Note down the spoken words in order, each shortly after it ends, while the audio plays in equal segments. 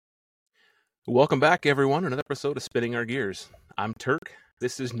Welcome back, everyone. Another episode of Spinning Our Gears. I'm Turk.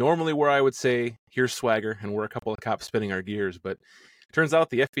 This is normally where I would say, here's swagger, and we're a couple of cops spinning our gears. But it turns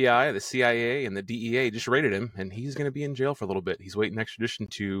out the FBI, the CIA, and the DEA just raided him, and he's going to be in jail for a little bit. He's waiting extradition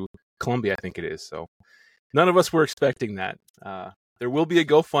to Colombia, I think it is. So none of us were expecting that. There will be a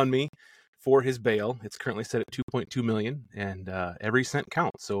GoFundMe for his bail. It's currently set at $2.2 million, and every cent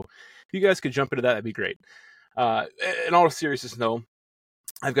counts. So if you guys could jump into that, that'd be great. In all seriousness, though,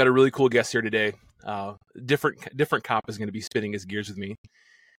 I've got a really cool guest here today. Different cop is going to be spinning his gears with me.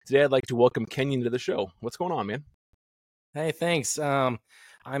 Today, I'd like to welcome Kenyon to the show. What's going on, man? Hey, thanks. I'm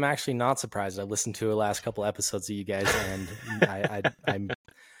actually not surprised. I listened to the last couple episodes of you guys, and I'm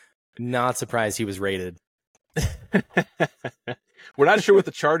not surprised he was raided. We're not sure what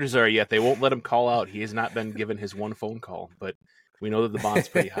the charges are yet. They won't let him call out. He has not been given his one phone call, but we know that the bond's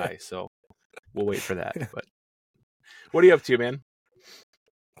pretty high, so we'll wait for that. But what are you up to, man?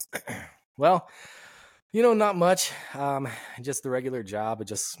 Well, not much. Just the regular job.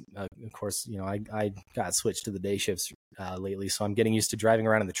 Just, of course, I got switched to the day shifts lately, so I'm getting used to driving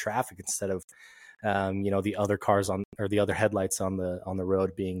around in the traffic instead of, the other cars or the other headlights on the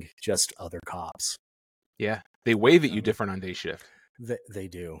road being just other cops. Yeah, they wave at you different on day shift. They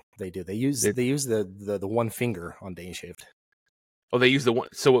do. They use the one finger on day shift. Oh, they use the one.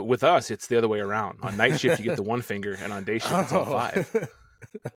 So with us, it's the other way around. On night shift, you get the one finger, and on day shift, it's all five.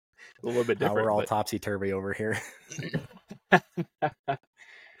 A little bit different. We're all topsy-turvy over here.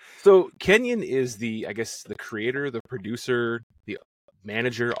 So Kenyon is the creator, the producer, the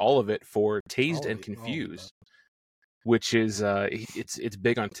manager, all of it for Tased and Confused, which is it's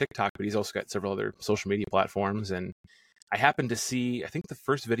big on TikTok, but he's also got several other social media platforms. And I happened to see, I think the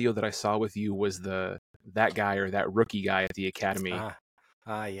first video that I saw with you was that guy or that rookie guy at the academy.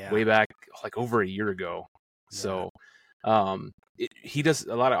 Yeah. Way back like over a year ago. Yeah. So he does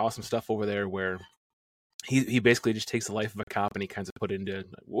a lot of awesome stuff over there where he basically just takes the life of a cop and he kind of put it into,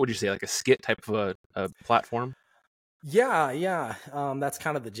 what would you say, like a skit type of a platform? Yeah. That's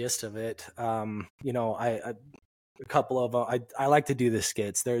kind of the gist of it. A couple of them, I like to do the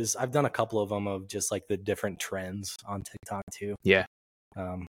skits. I've done a couple of them of just like the different trends on TikTok too. Yeah.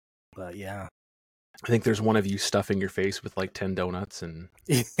 But yeah. I think there's one of you stuffing your face with like 10 donuts and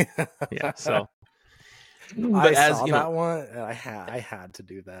yeah. So but I saw that one. I had to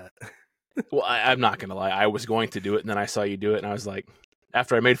do that. Well, I'm not gonna lie. I was going to do it, and then I saw you do it, and I was like,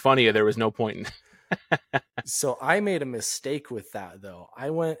 after I made fun of you, there was no point in. So I made a mistake with that, though.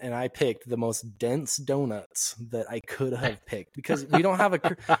 I went and I picked the most dense donuts that I could have picked because we don't have a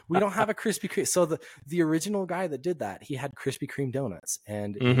Krispy Kreme. So the original guy that did that, he had Krispy Kreme donuts,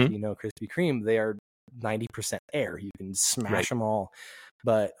 and if you know Krispy Kreme, they are 90% air. You can smash them all.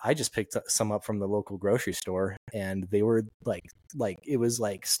 But I just picked some up from the local grocery store, and they were like it was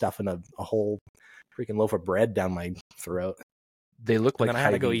like stuffing a whole freaking loaf of bread down my throat. They look like. And then I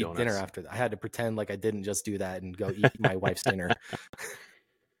had to go eat donuts. dinner after that. I had to pretend like I didn't just do that and go eat my wife's dinner.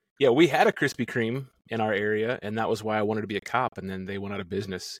 Yeah, we had a Krispy Kreme in our area, and that was why I wanted to be a cop. And then they went out of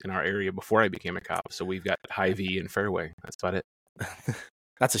business in our area before I became a cop. So we've got Hy-Vee and Fairway. That's about it.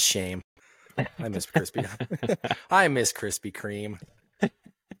 That's a shame. I miss Krispy Kreme.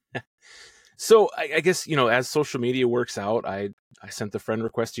 So I guess, as social media works out, I sent the friend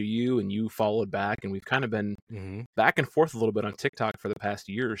request to you and you followed back, and we've kind of been back and forth a little bit on TikTok for the past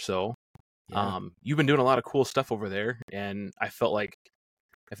year or so. Yeah. You've been doing a lot of cool stuff over there, and I felt like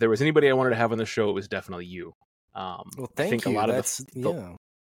if there was anybody I wanted to have on the show, it was definitely you. Well, thank you. I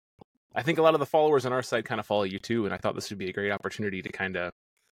think a lot of the followers on our side kind of follow you too, and I thought this would be a great opportunity to kind of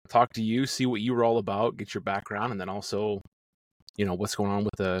talk to you, see what you were all about, get your background, and then also what's going on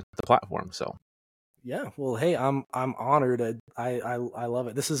with the platform. So yeah, well, hey, I'm honored. I love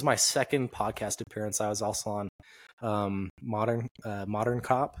it. This is my second podcast appearance. I was also on Modern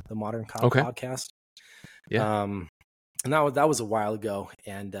Cop, the Modern Cop podcast. Yeah. And that was a while ago.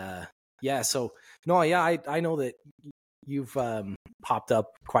 And so I know that you've popped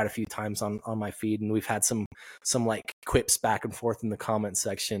up quite a few times on my feed, and we've had some like quips back and forth in the comment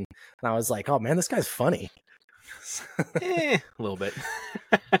section. And I was like, oh man, this guy's funny. A little bit.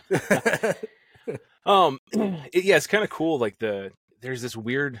 It's kind of cool. Like there's this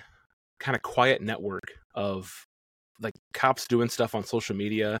weird kind of quiet network of like cops doing stuff on social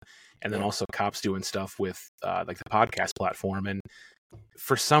media, and then also cops doing stuff with like the podcast platform. And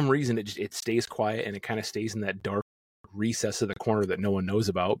for some reason, it stays quiet, and it kind of stays in that dark recess of the corner that no one knows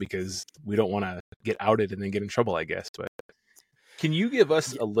about because we don't want to get outed and then get in trouble, I guess. But can you give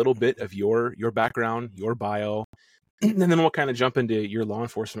us a little bit of your background, your bio, and then we'll kind of jump into your law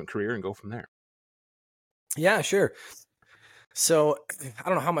enforcement career and go from there? Yeah, sure. So I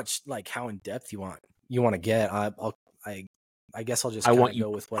don't know how much, like, how in depth you want to get. I I guess I'll just I kind want of you go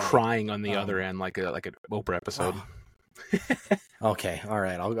with what crying on the other um end, like an Oprah episode. oh, okay, all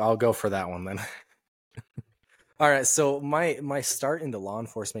right, I'll go for that one then. All right, so my start into law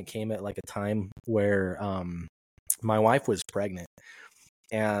enforcement came at like a time where my wife was pregnant,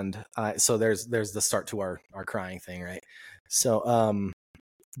 and so there's the start to our crying thing, right? So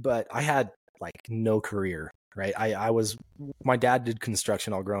but I had like no career, right? I was, my dad did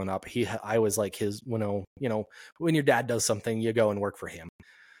construction all growing up. I was like his, when your dad does something, you go and work for him.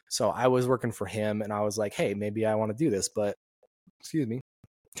 So I was working for him, and I was like, hey, maybe I want to do this, but excuse me,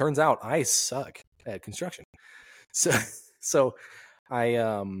 turns out I suck at construction. So so I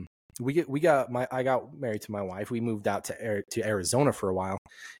I got married to my wife. We moved out to Arizona for a while,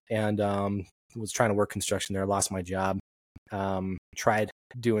 and was trying to work construction there. Lost my job. Tried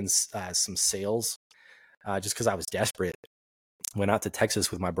doing some sales just because I was desperate. Went out to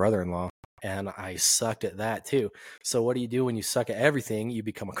Texas with my brother-in-law, and I sucked at that too. So what do you do when you suck at everything? You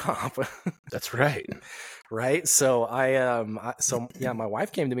become a cop. That's right. Right. So so yeah, my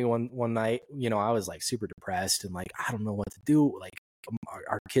wife came to me one night. I was like super depressed and like, I don't know what to do. Like,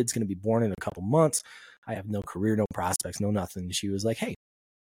 our kid's going to be born in a couple months. I have no career, no prospects, no nothing. And she was like, hey,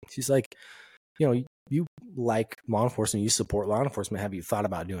 she's like, you like law enforcement, you support law enforcement. Have you thought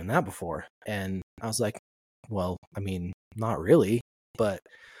about doing that before? And I was like, well, I mean, not really. But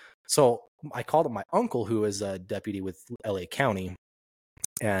so I called up my uncle, who is a deputy with LA County.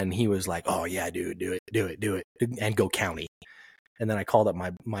 And he was like, oh yeah, dude, do it, and go county. And then I called up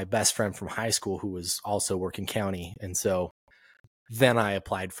my best friend from high school, who was also working county. And so then I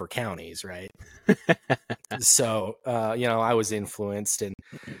applied for counties, right? So, I was influenced, and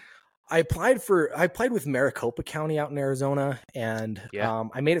I applied with Maricopa County out in Arizona, and Yeah.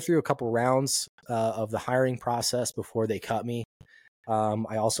 I made it through a couple rounds of the hiring process before they cut me.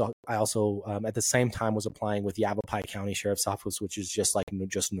 I also at the same time was applying with Yavapai County Sheriff's Office, which is just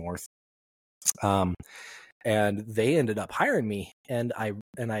north. And they ended up hiring me, and I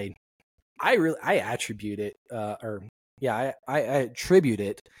attribute it, I attribute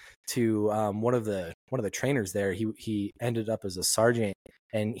it to one of the trainers there. He ended up as a sergeant,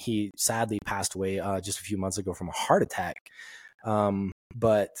 and he sadly passed away just a few months ago from a heart attack.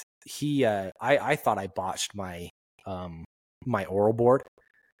 But I thought I botched my oral board,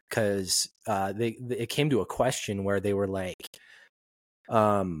 because it came to a question where they were like,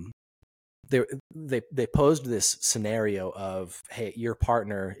 they posed this scenario of, hey, your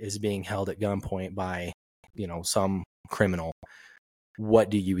partner is being held at gunpoint by some criminal. What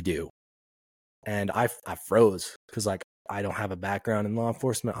do you do? And I froze, because like, I don't have a background in law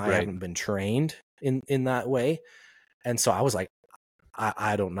enforcement. I haven't been trained in that way, and so I was like,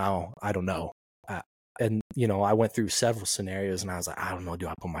 I don't know. And I went through several scenarios, and I was like, I don't know. Do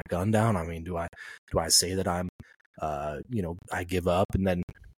I put my gun down? I mean, do I say that I'm, I give up, and then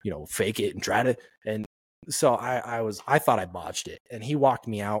fake it and try to? And so I thought I botched it, and he walked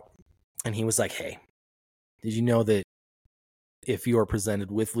me out, and he was like, hey, did you know that if you are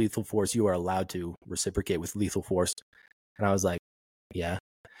presented with lethal force, you are allowed to reciprocate with lethal force? And I was like, yeah.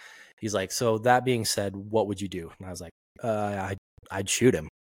 He's like, so that being said, what would you do? And I was like, I'd shoot him.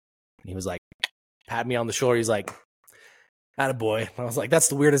 And he was like, pat me on the shoulder. He's like, attaboy. I was like, that's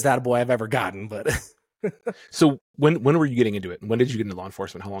the weirdest attaboy I've ever gotten. But So when were you getting into it? When did you get into law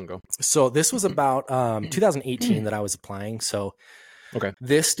enforcement? How long ago? so this was about 2018 that I was applying. So Okay.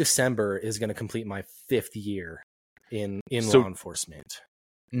 this December is going to complete my 5th year in So law enforcement.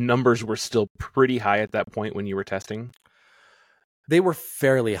 numbers were still pretty high at that point when you were testing? They were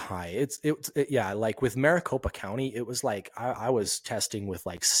fairly high. Yeah, like with Maricopa County, it was like I was testing with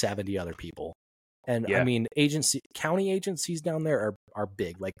like 70 other people. And I Yeah. mean, county agencies down there are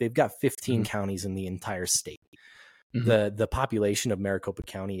big. Like, they've got 15 counties in the entire state. The population of Maricopa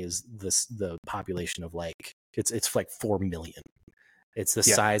County is the population of like, it's like 4 million. It's the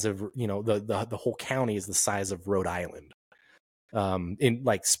size of, the whole county is the size of Rhode Island. In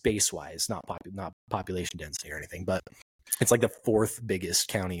like space wise, not population density or anything, but it's like the 4th biggest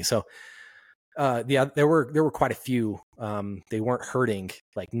county. So yeah, there were quite a few. They weren't hurting.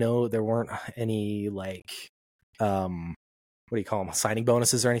 Like, no, there weren't any like, what do you call them, signing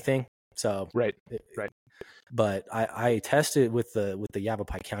bonuses or anything. So Right. But I tested with the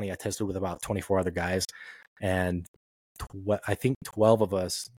Yavapai County. I tested with about 24 other guys, and I think 12 of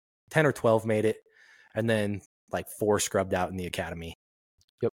us, 10 or 12 made it, and then like 4 scrubbed out in the academy.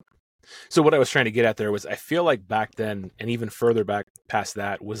 Yep. So what I was trying to get at there was, I feel like back then, and even further back past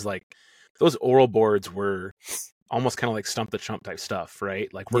that, was like those oral boards were almost kind of like stump the chump type stuff,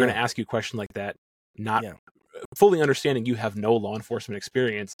 right? Like, we're going to ask you a question like that, not fully understanding you have no law enforcement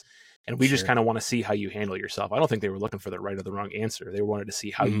experience, and we just Sure. kind of want to see how you handle yourself. I don't think they were looking for the right or the wrong answer. They wanted to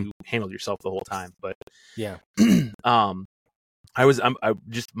see how you handled yourself the whole time. But Yeah. I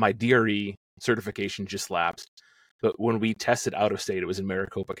just my DRE certification just lapsed, but when we tested out of state, it was in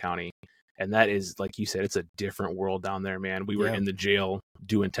Maricopa County, and that is, like you said, it's a different world down there, man. We were in the jail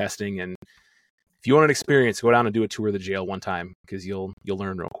doing testing, and if you want an experience, go down and do a tour of the jail one time because you'll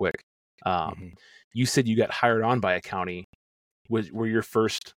learn real quick. You said you got hired on by a county. Were your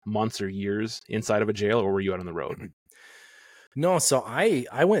first months or years inside of a jail, or were you out on the road? No, so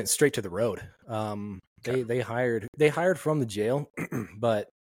I went straight to the road. Okay. They hired from the jail, but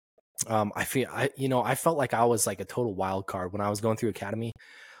I felt like I was like a total wild card when I was going through academy.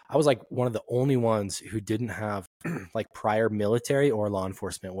 I was like one of the only ones who didn't have like prior military or law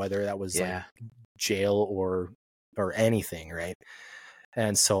enforcement, whether that was like jail or anything, right?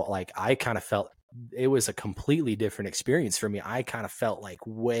 And so like I kind of felt it was a completely different experience for me. I kind of felt like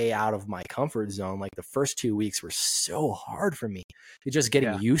way out of my comfort zone. Like the first 2 weeks were so hard for me. It's just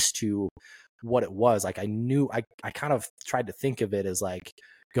getting used to what it was. Like I knew I kind of tried to think of it as like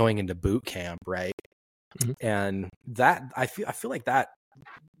going into boot camp, right? And that I feel like that,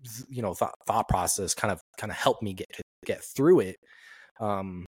 you know, thought process kind of helped me get through it.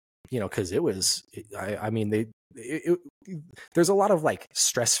 You know, because it was, I mean, there's a lot of like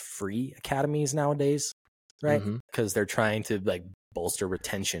stress-free academies nowadays, right? Because they're trying to like bolster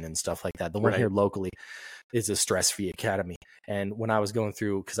retention and stuff like that. The one here locally is a stress-free academy. And when I was going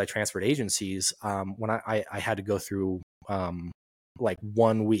through, because I transferred agencies, when I had to go through like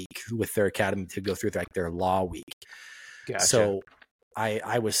 1 week with their academy to go through like their law week. Gotcha. So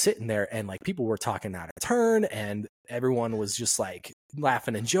I was sitting there and like people were talking out of turn and everyone was just like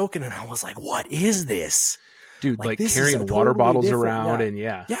laughing and joking. And I was like, what is this? Dude, like this carrying water bottles around and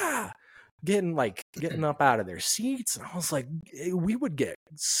getting up out of their seats. And I was like, we would get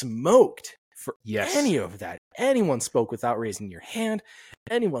smoked for any of that. Anyone spoke without raising your hand.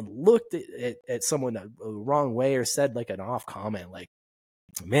 Anyone looked at someone the wrong way or said like an off comment, like,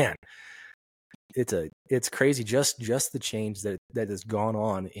 man, it's crazy. Just the change that has gone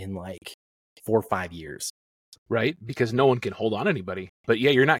on in like 4 or 5 years. Right. Because no one can hold on anybody, but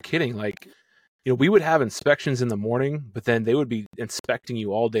yeah, you're not kidding. Like, you know, we would have inspections in the morning, but then they would be inspecting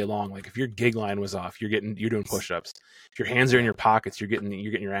you all day long. Like if your gig line was off, you're doing push-ups. If your hands are in your pockets, you're getting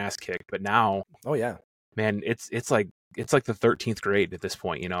your ass kicked. But now, oh yeah, man, it's like the 13th grade at this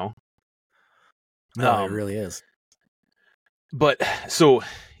point, you know? No, it really is. But so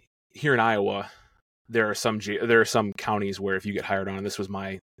here in Iowa, there are some counties where if you get hired on, and this was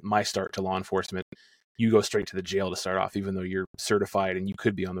my start to law enforcement, you go straight to the jail to start off, even though you're certified and you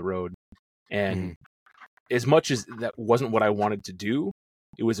could be on the road. And as much as that wasn't what I wanted to do,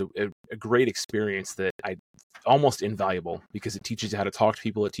 it was a great experience that I almost invaluable because it teaches you how to talk to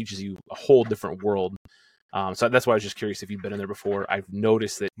people. It teaches you a whole different world. So that's why I was just curious if you've been in there before. I've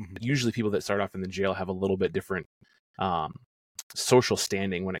noticed that usually people that start off in the jail have a little bit different social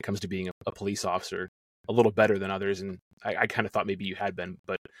standing when it comes to being a police officer, a little better than others. And I kind of thought maybe you had been,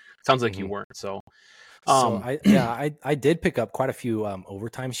 but it sounds like you weren't. So I did pick up quite a few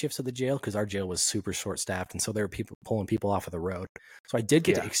overtime shifts at the jail because our jail was super short staffed, and so there were people pulling people off of the road. So I did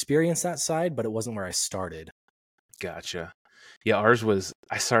get to experience that side, but it wasn't where I started. Gotcha. Yeah,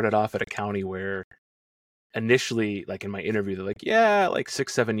 I started off at a county where initially, like in my interview, they're like, yeah, like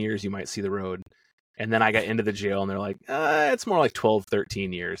 6-7 years you might see the road. And then I got into the jail and they're like, it's more like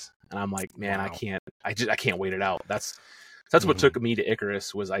 12-13 years. And I'm like, man, wow. I can't wait it out. That's what took me to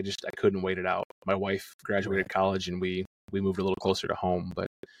Icarus was I couldn't wait it out. My wife graduated college and we moved a little closer to home. But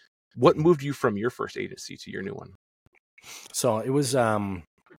what moved you from your first agency to your new one? So it was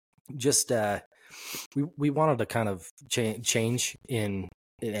just we wanted to kind of change in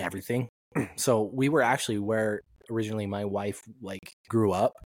everything. So we were actually where originally my wife like grew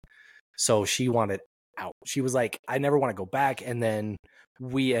up. So she wanted out. She was like, I never want to go back. And then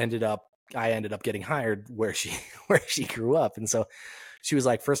I ended up getting hired where she grew up. And so she was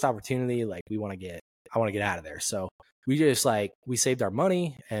like, first opportunity, like I want to get out of there. So we just like, we saved our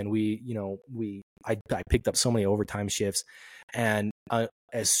money and I picked up so many overtime shifts. And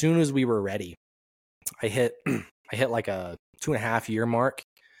as soon as we were ready, I hit like a 2.5 year mark.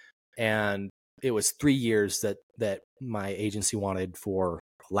 And it was 3 years that my agency wanted for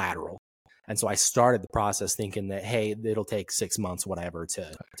lateral. And so I started the process thinking that, hey, it'll take 6 months, whatever,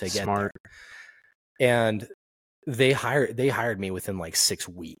 to get Smart. there. And they hired me within like 6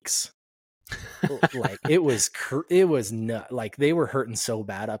 weeks. Like it was not like they were hurting so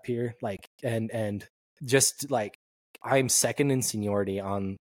bad up here. Like, and just like I'm second in seniority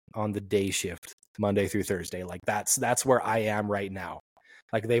on the day shift Monday through Thursday. Like that's where I am right now.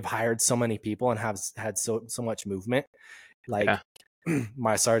 Like they've hired so many people and have had so much movement. Like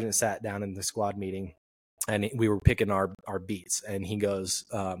my sergeant sat down in the squad meeting and we were picking our beats, and he goes,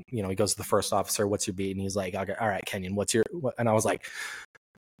 he goes to the first officer, "What's your beat?" And he's like, "Okay, all right, Kenyon, what's your?" And I was like,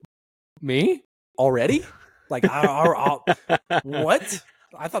 "Me already? Like, what?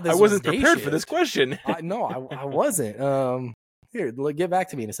 I thought this I wasn't was day prepared shift. for this question. No, I wasn't. Here, get back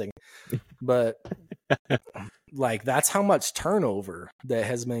to me in a second. But like, that's how much turnover that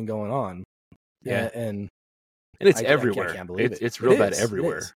has been going on. Yeah, and it's I everywhere. can't believe it. It's real bad It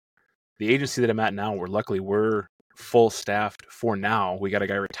everywhere. is. The agency that I'm at now, we're full staffed for now. We got a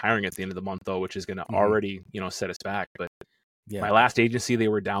guy retiring at the end of the month though, which is going to already, set us back. But my last agency, they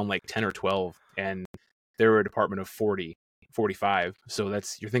were down like 10 or 12, and they were a department of 40, 45. So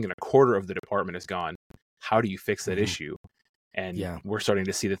you're thinking a quarter of the department is gone. How do you fix that issue? And we're starting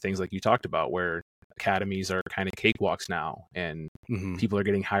to see the things like you talked about, where academies are kind of cakewalks now, and people are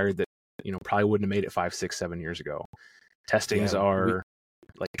getting hired that, probably wouldn't have made it 5, 6, 7 years ago. Testings are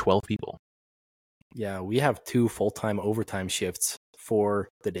like 12 people. Yeah, we have 2 full-time overtime shifts for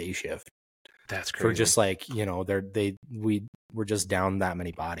the day shift. That's crazy. For just like, we're just down that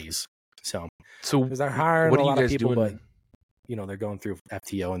many bodies. So they're hiring a lot of people, but they're going through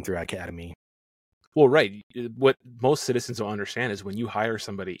FTO and through academy. Well, right. What most citizens don't understand is when you hire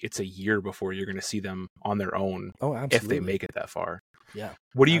somebody, it's a year before you're going to see them on their own. Oh, absolutely. If they make it that far. Yeah.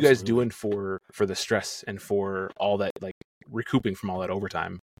 What are you guys doing for the stress and for all that, like recouping from all that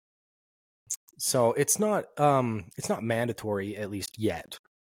overtime? So it's not mandatory, at least yet.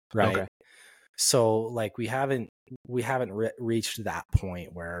 Right. Okay. So like we haven't reached that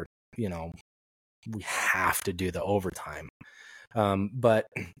point where, we have to do the overtime. But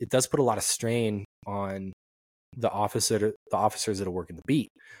it does put a lot of strain on the officers that are working the beat.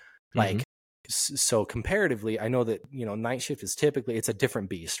 Like, so comparatively, I know that, night shift is typically, it's a different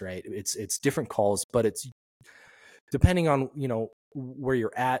beast, right? It's different calls, but it's depending on, where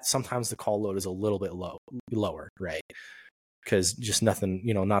you're at. Sometimes the call load is a little bit lower, right? Because just nothing,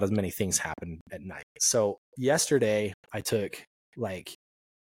 not as many things happen at night. So yesterday I took like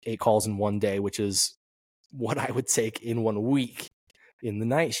 8 calls in one day, which is what I would take in 1 week in the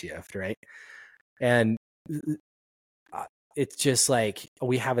night shift, right? And it's just like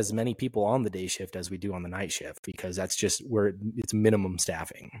we have as many people on the day shift as we do on the night shift, because that's just it's minimum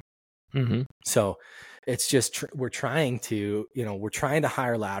staffing. So it's just we're trying to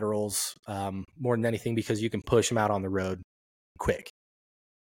hire laterals more than anything, because you can push them out on the road quick.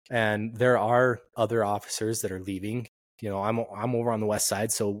 And there are other officers that are leaving. I'm over on the west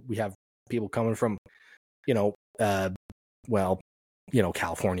side, so we have people coming from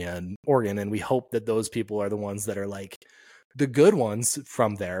California and Oregon, and we hope that those people are the ones that are like the good ones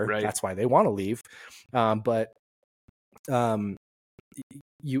from there. Right. That's why they want to leave. But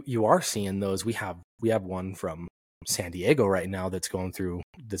you are seeing those. We have one from San Diego right now that's going through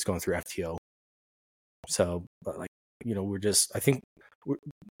FTO. So like, I think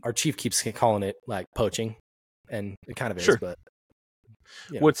our chief keeps calling it like poaching, and it kind of is, but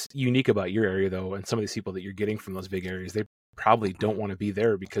what's unique about your area though, and some of these people that you're getting from those big areas, they probably don't want to be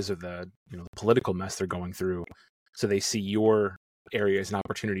there because of the the political mess they're going through. So they see your area as an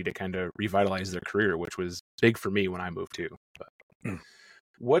opportunity to kind of revitalize their career, which was big for me when I moved too. But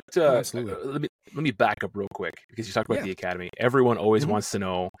what? Let me back up real quick, because you talked about the academy. Everyone always wants to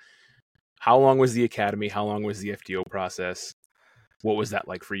know, how long was the academy? How long was the FTO process? What was that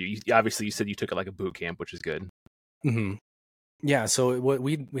like for you? Obviously, you said you took it like a boot camp, which is good. Yeah. So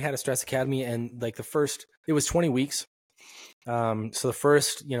we had a stress academy, and like it was 20 weeks. So the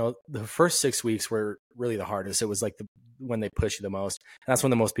first 6 weeks were really the hardest. It was like when they push you the most, and that's when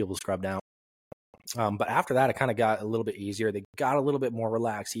the most people scrubbed out. But after that, it kind of got a little bit easier. They got a little bit more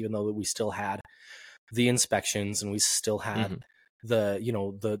relaxed, even though we still had the inspections and we still had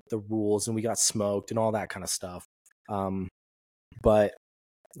the rules, and we got smoked and all that kind of stuff. But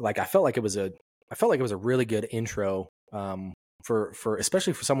like, I felt like it was a really good intro, for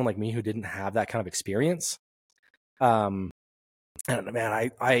especially for someone like me who didn't have that kind of experience. And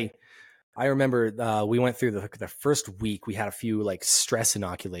man, I remember we went through the first week. We had a few like stress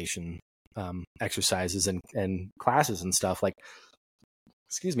inoculation exercises and classes and stuff. Like,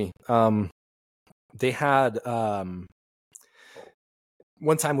 excuse me. They had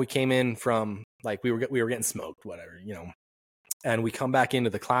one time we came in from like we were getting smoked, whatever, and we come back into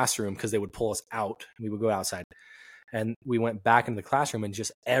the classroom because they would pull us out. And we would go outside. And we went back into the classroom, and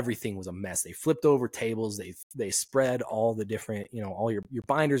just everything was a mess. They flipped over tables. They spread all the different, all your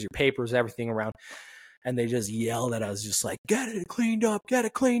binders, your papers, everything around. And they just yelled at us, just like, get it cleaned up.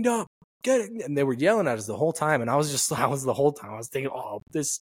 get it. And they were yelling at us the whole time. And I was thinking, oh,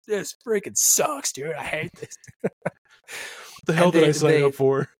 this freaking sucks, dude. I hate this. What the hell did I sign up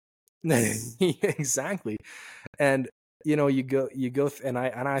for? Exactly. And you know, you go, and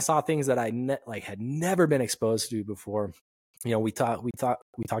I saw things that I had never been exposed to before. You know, we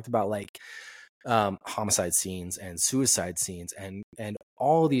talked about like homicide scenes and suicide scenes and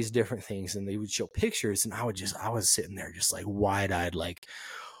all these different things, and they would show pictures, and I was sitting there just like wide-eyed, like,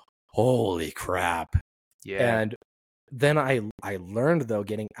 holy crap. Yeah. And then I learned, though,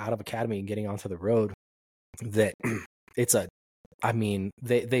 getting out of academy and getting onto the road, that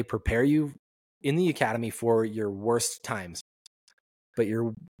they prepare you in the academy for your worst times, but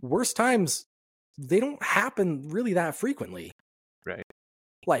your worst times, they don't happen really that frequently. Right.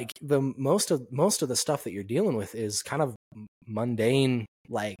 Like the most of the stuff that you're dealing with is kind of mundane,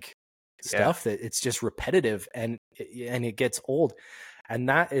 like stuff that it's just repetitive, and it gets old. And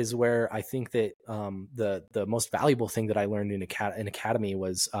that is where I think that the most valuable thing that I learned in academy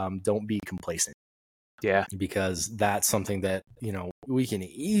was don't be complacent. Yeah. Because that's something that, you know, we can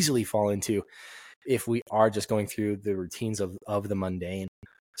easily fall into if we are just going through the routines of the mundane.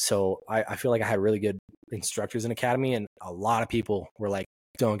 So I feel like I had really good instructors in academy, and a lot of people were like,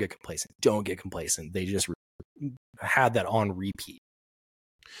 don't get complacent. They just had that on repeat.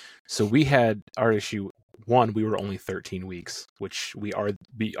 So we had our issue. One, we were only 13 weeks, which we are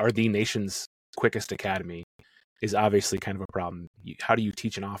the nation's quickest academy, is obviously kind of a problem. How do you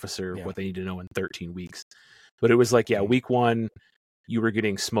teach an officer what they need to know in 13 weeks? But it was like, week one, you were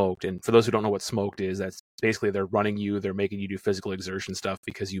getting smoked. And for those who don't know what smoked is, that's basically they're running you, they're making you do physical exertion stuff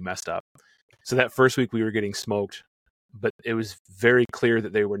because you messed up. So that first week we were getting smoked, but it was very clear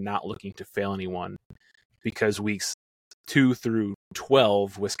that they were not looking to fail anyone, because weeks 2 through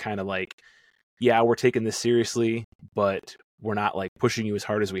 12 was kind of like, yeah, we're taking this seriously, but we're not like pushing you as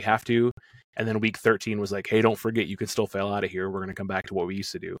hard as we have to. And then week 13 was like, hey, don't forget, you can still fail out of here. We're going to come back to what we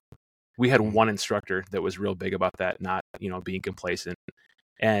used to do. We had one instructor that was real big about that, not, you know, being complacent.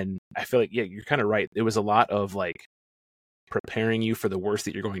 And I feel like, yeah, you're kind of right. It was a lot of like preparing you for the worst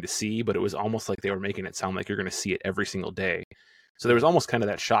that you're going to see, but it was almost like they were making it sound like you're going to see it every single day. So there was almost kind of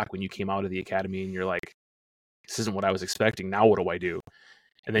that shock when you came out of the academy and you're like, this isn't what I was expecting. Now what do I do?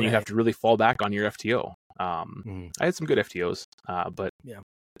 And then you have to really fall back on your FTO. I had some good FTOs, but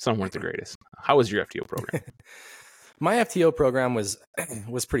some weren't the greatest. How was your FTO program? My FTO program was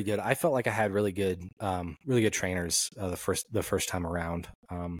pretty good. I felt like I had really good trainers the first time around.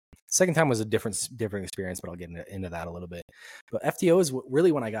 Second time was a different experience, but I'll get into that a little bit. But FTO is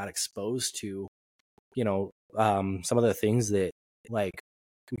really when I got exposed to, you know, some of the things that like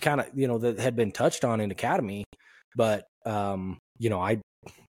we kind of, you know, that had been touched on in academy, but you know,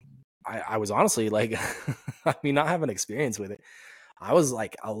 I was honestly like, I mean, not having experience with it, I was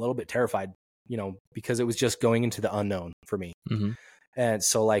like a little bit terrified, you know, because it was just going into the unknown for me. Mm-hmm. And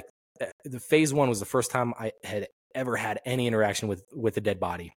so like the phase 1 was the first time I had ever had any interaction with a dead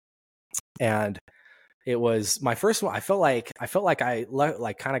body. And it was my first one. I felt like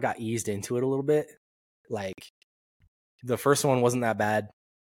I kind of got eased into it a little bit. Like the first one wasn't that bad.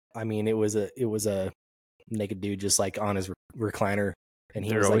 I mean, it was a naked dude just like on his recliner, and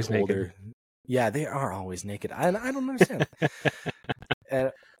he was like older. Naked. Yeah, they are always naked. I don't understand.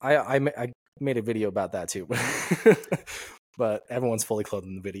 And I made a video about that too, but everyone's fully clothed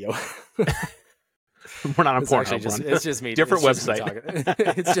in the video. We're not on Pornhub. It's just me. Different website.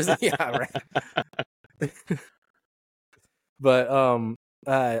 It's just right. But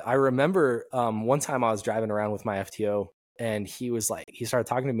I remember one time I was driving around with my FTO, and he started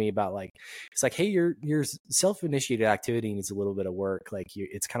talking to me about like, it's like, hey, your self-initiated activity needs a little bit of work. Like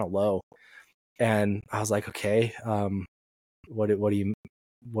it's kind of low. And I was like, okay, what do you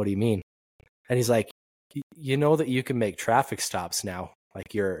mean? And he's like, you know that you can make traffic stops now.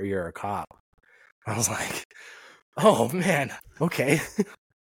 Like you're a cop. I was like, oh man, okay.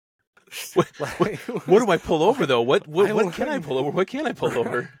 What do I pull over though? What can I pull over? What can't I pull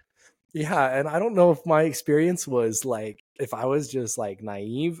over? Yeah, and I don't know if my experience was like, if I was just like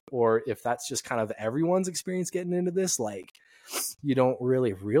naive, or if that's just kind of everyone's experience getting into this. Like, you don't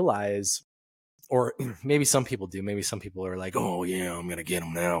really realize, or maybe some people do. Maybe some people are like, oh yeah, I'm gonna get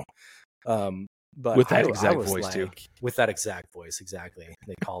them now. But with that exact voice like, too. With that exact voice, exactly.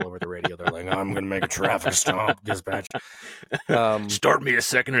 They call over the radio. They're like, I'm gonna make a traffic stop, dispatch. Start me a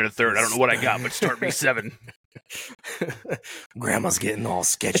second and a third. I don't know what I got, but start me 7. Grandma's getting all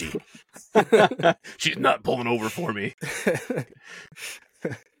sketchy. She's not pulling over for me.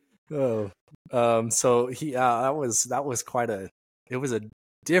 So he that was quite it was a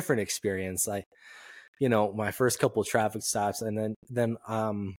different experience. my first couple of traffic stops, and then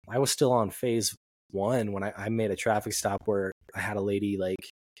I was still on phase 1 when I made a traffic stop where I had a lady like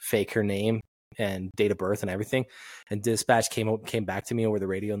fake her name and date of birth and everything, and dispatch came back to me over the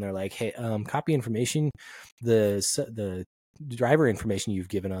radio, and they're like, hey, copy information, the driver information you've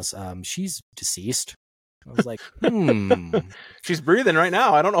given us, she's deceased. I was like, she's breathing right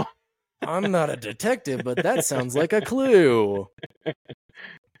now. I don't know. I'm not a detective, but that sounds like a clue.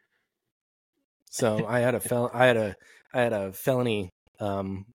 So I had a felony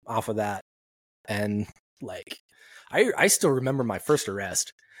off of that, and like I still remember my first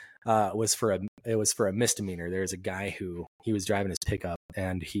arrest was for a misdemeanor. There's a guy who he was driving his pickup,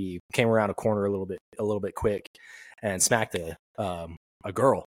 and he came around a corner a little bit quick and smacked a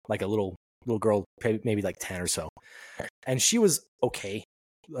girl, like a little girl, maybe like 10 or so, and she was okay.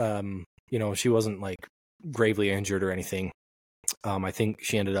 She wasn't like gravely injured or anything. I think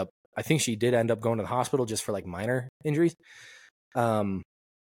she did end up going to the hospital just for like minor injuries.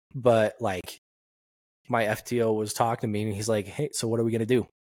 But like my FTO was talking to me, and he's like, hey, so what are we going to do?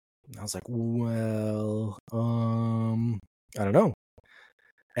 And I was like, well, I don't know.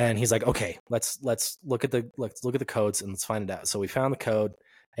 And he's like, okay, let's look at the codes and let's find it out. So we found the code,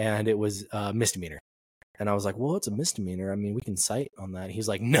 and it was misdemeanor. And I was like, well, it's a misdemeanor. I mean, we can cite on that. He's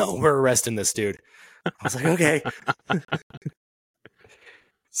like, no, we're arresting this dude. I was like, okay.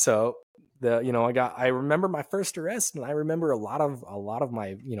 So I remember my first arrest, and I remember a lot of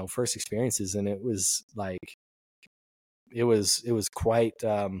my, first experiences. And it was like, it was quite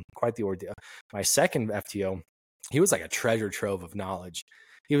the ordeal. My second FTO, he was like a treasure trove of knowledge.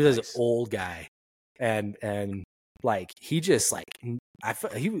 He was this old guy, and like, he just like,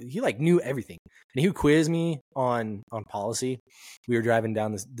 he like knew everything, and he would quiz me on policy. We were driving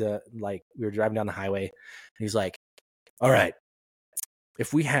down the highway, and he's like, all right,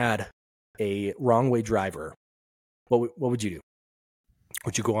 if we had a wrong way driver, what would you do?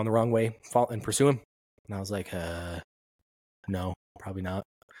 Would you go on the wrong way and pursue him? And I was like, no, probably not.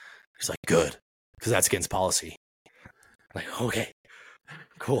 He's like, good, because that's against policy. I'm like, okay,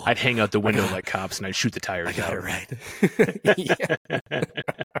 cool. I'd hang out the window like cops, and I'd shoot the tires I got out. it right.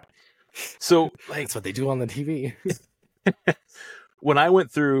 So like, that's what they do on the TV. When I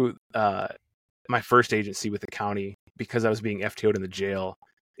went through my first agency with the county, because I was being FTO'd in the jail,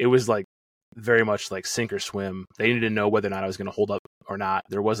 it was like very much like sink or swim. They needed to know whether or not I was going to hold up or not.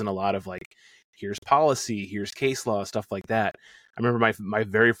 There wasn't a lot of like, here's policy, here's case law, stuff like that. I remember my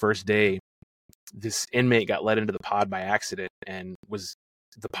very first day, this inmate got let into the pod by accident, and was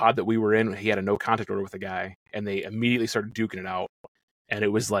the pod that we were in. He had a no contact order with a guy, and they immediately started duking it out. And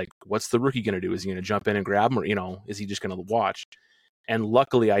it was like, what's the rookie going to do? Is he going to jump in and grab him, or, is he just going to watch? And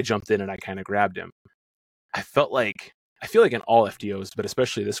luckily I jumped in and I kind of grabbed him. I feel like in all FTOs, but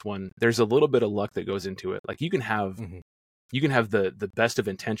especially this one, there's a little bit of luck that goes into it. Like, you can have the best of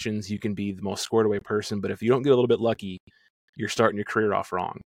intentions. You can be the most squared away person, but if you don't get a little bit lucky, you're starting your career off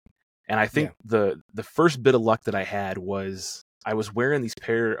wrong. And I think the first bit of luck that I had was I was wearing these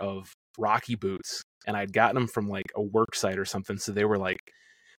pair of Rocky boots, and I'd gotten them from like a work site or something. So they were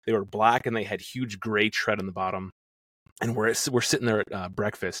black, and they had huge gray tread on the bottom. And we're sitting there at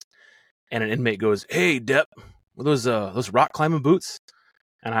breakfast, and an inmate goes, "Hey, Depp, were those rock climbing boots?"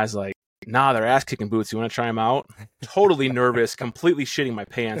 And I was like, "Nah, they're ass kicking boots. You want to try them out?" Totally nervous, completely shitting my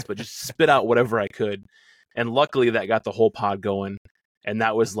pants, but just spit out whatever I could. And luckily that got the whole pod going. And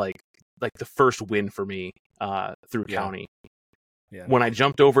that was like the first win for me through county. Yeah. When I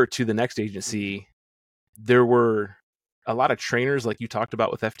jumped over to the next agency, there were a lot of trainers like you talked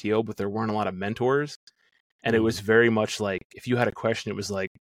about with FTO, but there weren't a lot of mentors. And it was very much like, if you had a question, it was like,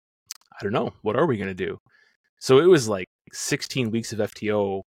 I don't know, what are we going to do? So it was like 16 weeks of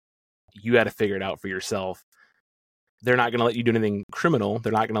FTO. You had to figure it out for yourself. They're not going to let you do anything criminal.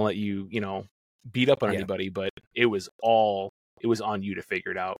 They're not going to let you, beat up on anybody, but it was on you to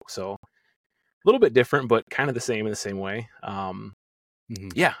figure it out. So a little bit different, but kind of the same in the same way.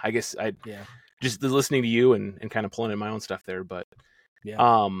 Yeah, I guess just listening to you and kind of pulling in my own stuff there, but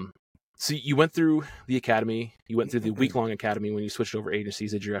so you went through the academy, you went through the week-long academy when you switched over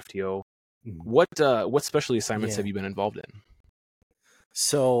agencies at your FTO. What specialty assignments have you been involved in?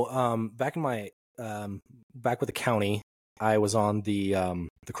 So back with the county, I was on the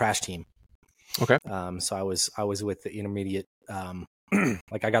crash team. Okay. So I was with the intermediate,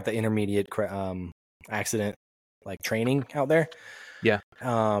 like I got the intermediate accident like training out there. Yeah.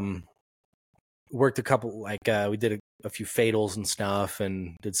 Worked a couple, like we did a few fatals and stuff,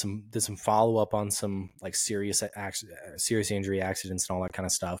 and did some follow up on some like serious injury accidents and all that kind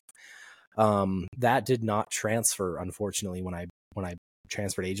of stuff. That did not transfer, unfortunately, when I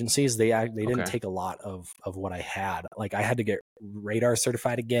transferred agencies, they didn't Okay. take a lot of what I had. Like I had to get radar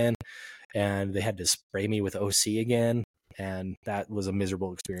certified again, and they had to spray me with OC again, and that was a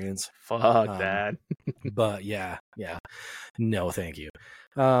miserable experience. Fuck that. But yeah, no, thank you.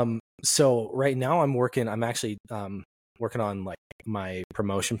 So right now I'm actually working on like my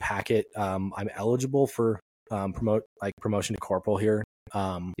promotion packet. I'm eligible for promotion to corporal here.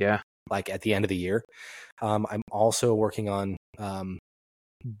 Yeah. Like at the end of the year. I'm also working on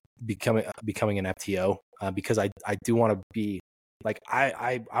becoming an FTO because I do want to be like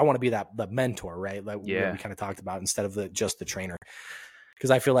I want to be the mentor, right? Like we Yeah. kind of talked about, instead of just the trainer,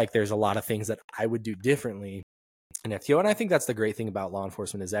 because I feel like there's a lot of things that I would do differently in FTO, and I think that's the great thing about law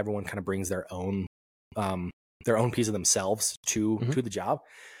enforcement is everyone kind of brings their own piece of themselves to Mhm. the job,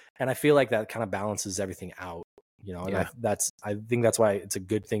 and I feel like that kind of balances everything out. And Yeah. I think that's why it's a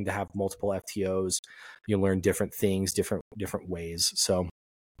good thing to have multiple FTOs. You learn different things, different ways. So,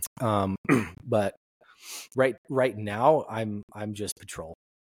 but right now I'm just patrol,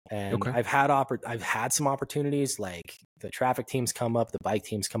 and Okay. I've had some opportunities, like the traffic teams come up, the bike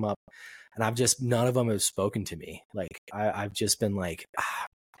teams come up, and none of them have spoken to me. Like I've just been like,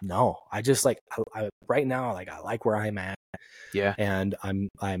 no, I just like right now, like I like where I'm at, Yeah. and I'm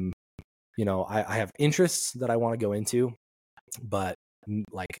I have interests that I want to go into, but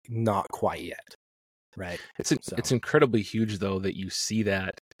like not quite yet. Right. So It's incredibly huge though that you see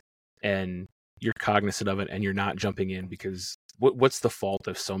that and you're cognizant of it and you're not jumping in, because what's the fault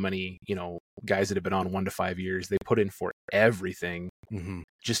of so many, guys that have been on 1 to 5 years? They put in for everything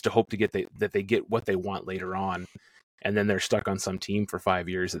just to hope to get that they get what they want later on, and then they're stuck on some team for 5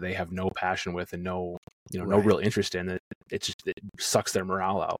 years that they have no passion with and no real interest in. It sucks their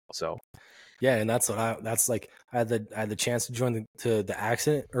morale out. So yeah, and that's like I had the chance to join the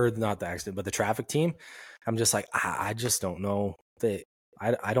accident, or not the accident, but the traffic team. I'm just like, I just don't know that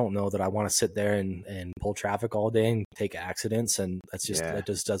I don't know that I want to sit there and pull traffic all day and take accidents, and that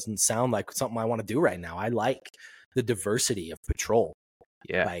just doesn't sound like something I want to do right now. I like the diversity of patrol.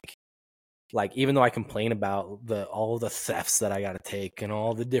 yeah. Like even though I complain about all the thefts that I got to take and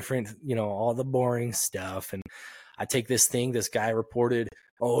all the different, all the boring stuff, and I take this guy reported,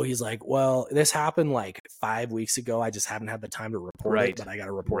 oh, he's like, well, this happened like 5 weeks ago. I just haven't had the time to report it, but I got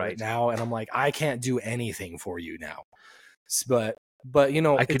to report it now. And I'm like, I can't do anything for you now. But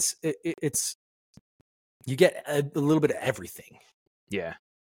it's you get a little bit of everything. Yeah.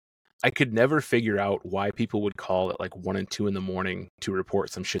 I could never figure out why people would call at like 1 and 2 in the morning to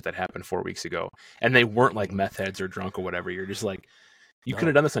report some shit that happened 4 weeks ago. And they weren't like meth heads or drunk or whatever. You're just like, you could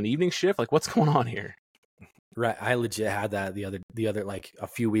have done this on evening shift. Like, what's going on here? Right. I legit had that the other, like a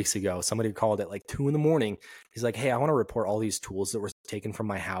few weeks ago. Somebody called at like 2 a.m. He's like, hey, I want to report all these tools that were taken from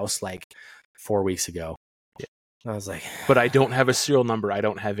my house like 4 weeks ago. Yeah. I was like, but I don't have a serial number. I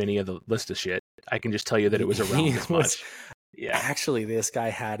don't have any of the list of shit. I can just tell you that it was around this much. Yeah. Actually, this guy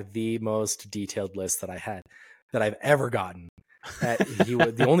had the most detailed list that I've ever gotten.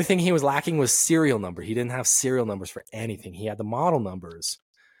 The only thing he was lacking was serial number. He didn't have serial numbers for anything. He had the model numbers.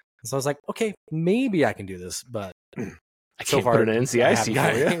 So I was like, okay, maybe I can do this, but I can't put it in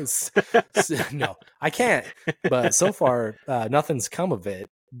NCIC for you. No, I can't. But so far, nothing's come of it.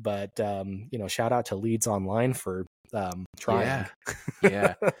 But shout out to Leads Online for trying.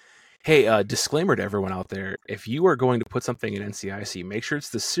 Yeah. Hey, disclaimer to everyone out there: if you are going to put something in NCIC, make sure it's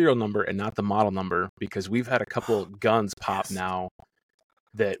the serial number and not the model number, because we've had a couple guns pop now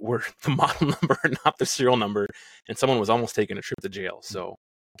that were the model number, not the serial number, and someone was almost taking a trip to jail. So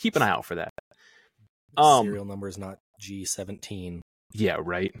keep an eye out for that. Serial number is not G17. Yeah,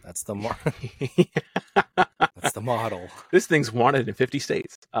 right. That's the that's the model. This thing's wanted in 50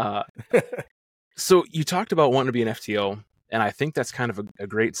 states. So you talked about wanting to be an FTO, and I think that's kind of a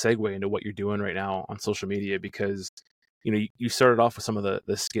great segue into what you're doing right now on social media, because you started off with some of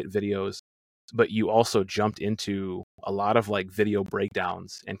the skit videos, but you also jumped into a lot of like video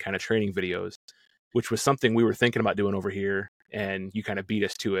breakdowns and kind of training videos, which was something we were thinking about doing over here, and you kind of beat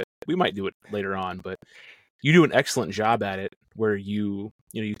us to it. We might do it later on, but you do an excellent job at it, where you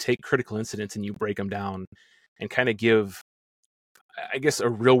take critical incidents and you break them down and kind of give, I guess, a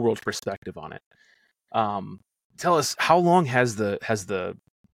real world perspective on it. Tell us, how long has the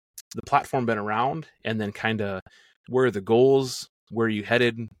platform been around, and then kind of where are the goals, where are you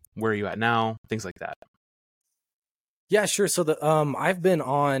headed, where are you at now, things like that. Yeah, sure. So I've been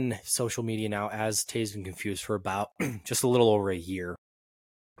on social media now as Tased and Confused for about just a little over a year.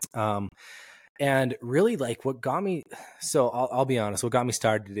 And really, like, what got me, so I'll be honest, what got me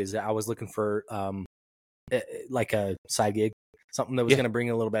started is that I was looking for like a side gig, something that was going to bring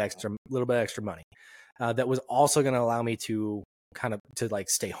in a little bit extra money, that was also going to allow me to kind of to like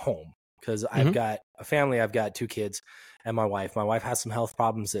stay home because I've Mhm. got a family. I've got 2 kids and my wife. My wife has some health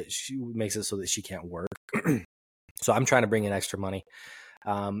problems that she makes it so that she can't work. So I'm trying to bring in extra money.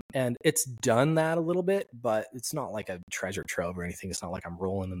 And it's done that a little bit, but it's not like a treasure trove or anything. It's not like I'm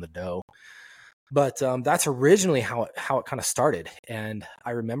rolling in the dough. But that's originally how it kind of started. And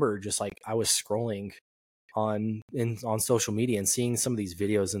I remember just like I was scrolling on social media and seeing some of these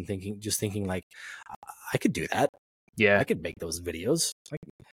videos and thinking like I could do that. Yeah. I could make those videos.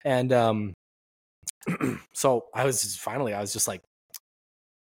 And so I was just like,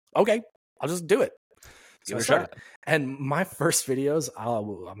 okay, I'll just do it. So Give I it a started. shot. And my first videos,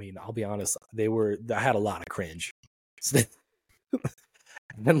 I'll be honest, I had a lot of cringe.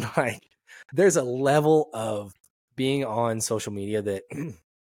 And like, there's a level of being on social media that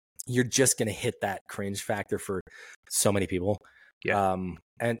you're just going to hit that cringe factor for so many people. Yeah.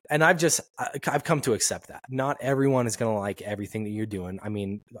 And I've come to accept that not everyone is going to like everything that you're doing. I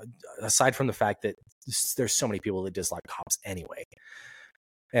mean, aside from the fact that there's so many people that dislike cops anyway.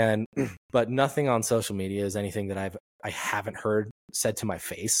 And, but nothing on social media is anything that I haven't heard said to my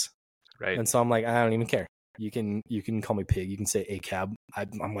face. Right. And so I'm like, I don't even care. You can call me pig. You can say a cab.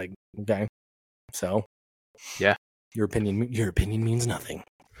 I'm like, okay. So Yeah. your opinion means nothing.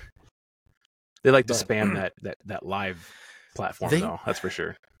 They like to spam that live platform, They- though. That's for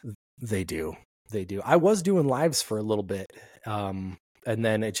sure. They do. I was doing lives for a little bit. And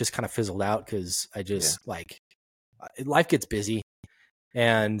then it just kind of fizzled out because I just life gets busy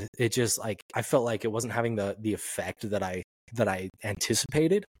and it just like, I felt like it wasn't having the effect that I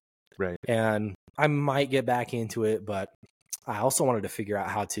anticipated. Right. And I might get back into it, but I also wanted to figure out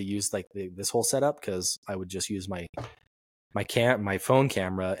how to use like this whole setup because I would just use my phone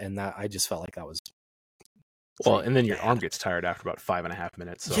camera, and that I just felt like that was Well, and then your bad. arm gets tired after about 5.5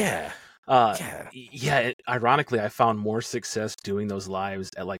 minutes. So. Yeah. Ironically, I found more success doing those lives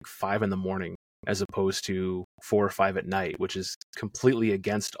at like 5 a.m. as opposed to 4 or 5 at night, which is completely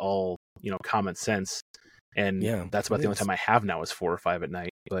against all common sense. And that's about the only time I have now is 4 or 5 at night.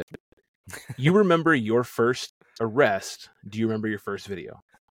 But you remember your first arrest? Do you remember your first video?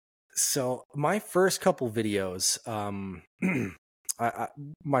 So my first couple videos,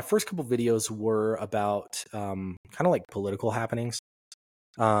 my first couple videos were about kind of like political happenings.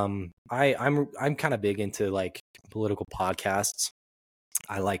 I'm kind of big into like political podcasts.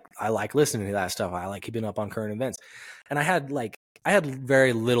 I like listening to that stuff. I like keeping up on current events. And I had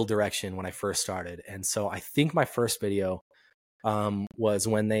very little direction when I first started. And so I think my first video was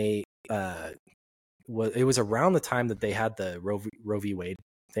when they it was around the time that they had the Roe v. Wade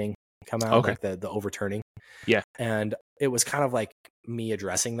thing come out, like the overturning. Yeah. And it was kind of like me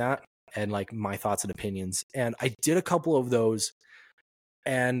addressing that and like my thoughts and opinions. And I did a couple of those.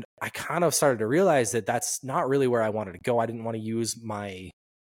 And I kind of started to realize that that's not really where I wanted to go. I didn't want to use my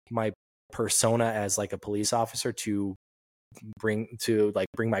persona as like a police officer to bring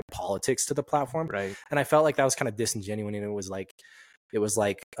my politics to the platform. Right. And I felt like that was kind of disingenuous, and it was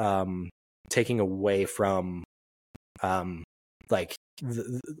like taking away from like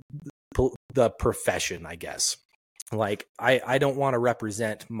the profession, I guess. Like I don't want to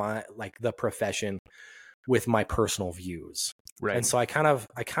represent the profession with my personal views. Right. And so I kind of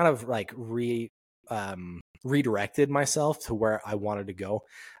like redirected myself to where I wanted to go.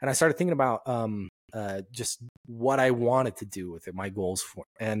 And I started thinking about just what I wanted to do with it, my goals for,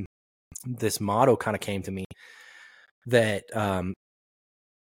 and this motto kind of came to me that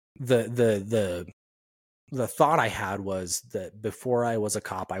the thought I had was that before I was a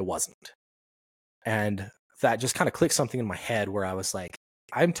cop, I wasn't. And that just kind of clicked something in my head where I was like,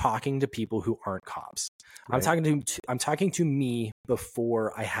 I'm talking to people who aren't cops. Right. I'm talking to me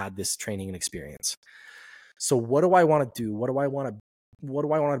before I had this training and experience. So what do I want to do? What do I want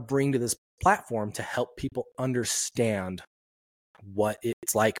to bring to this platform to help people understand what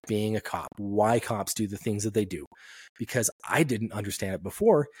it's like being a cop, why cops do the things that they do? Because I didn't understand it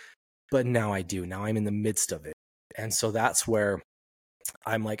before, but now I do. Now I'm in the midst of it. And so that's where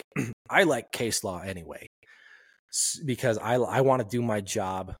I'm like, I like case law anyway, because I want to do my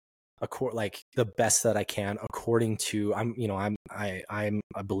job like the best that I can according to I'm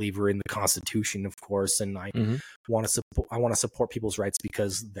a believer in the Constitution, of course, and I want to support people's rights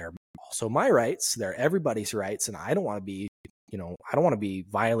because they're also my rights. They're everybody's rights, and I don't want to be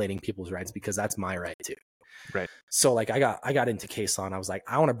violating people's rights because that's my right too. Right. So like I got into case law, and I was like,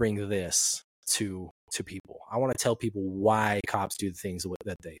 I want to bring this to people. I want to tell people why cops do the things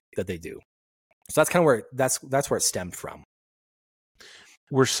that they do. So that's kind of where that's where it stemmed from.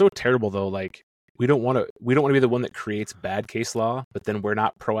 We're so terrible though. Like we don't want to be the one that creates bad case law, but then we're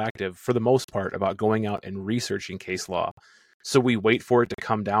not proactive for the most part about going out and researching case law. So we wait for it to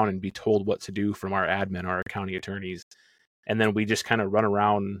come down and be told what to do from our admin or our county attorneys. And then we just kind of run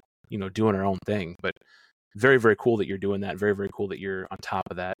around, doing our own thing. But very, very cool that you're doing that. Very, very cool that you're on top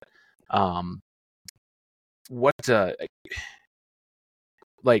of that.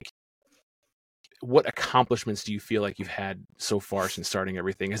 What accomplishments do you feel like you've had so far since starting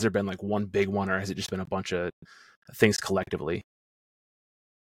everything? Has there been like one big one, or has it just been a bunch of things collectively?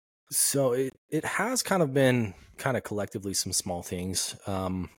 So it has kind of been collectively some small things.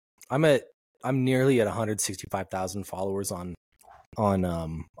 I'm nearly at 165,000 followers on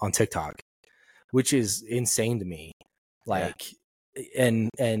TikTok, which is insane to me. Like, and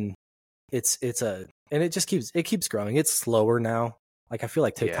it just keeps growing. It's slower now. Like, I feel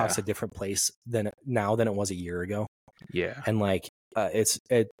like TikTok's a different place than it was a year ago. Yeah. And like,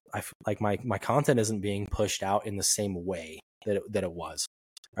 my content isn't being pushed out in the same way that it was.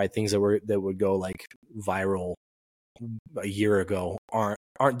 Right. Things that would go like viral a year ago aren't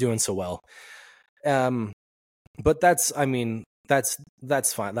doing so well. But that's fine.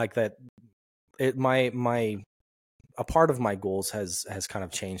 Like that, a part of my goals has kind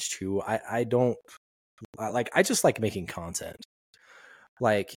of changed too. I just like making content.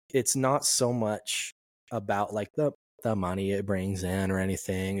 Like, it's not so much about like the money it brings in or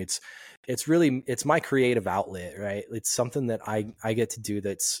anything. It's really my creative outlet, right? It's something that I get to do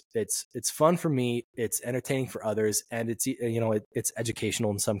it's fun for me, it's entertaining for others, and it's it's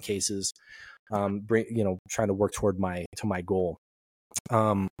educational in some cases. Trying to work toward my goal.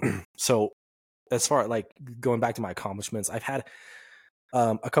 So as far like going back to my accomplishments, I've had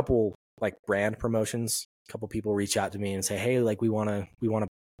a couple like brand promotions. A couple people reach out to me and say, hey, like we want to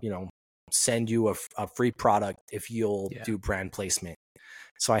send you a free product if you'll do brand placement.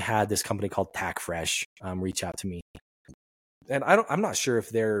 So I had this company called Pack Fresh reach out to me, and I'm not sure if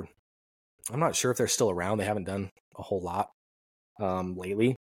they're still around. They haven't done a whole lot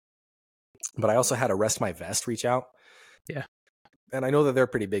lately. But I also had Arrest My Vest reach out. Yeah. And I know that they're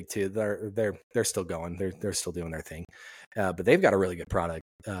pretty big too. They're still going. They're still doing their thing. But they've got a really good product.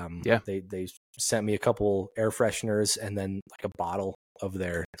 They sent me a couple air fresheners and then like a bottle of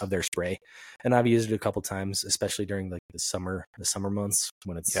their spray, and I've used it a couple times, especially during like the summer months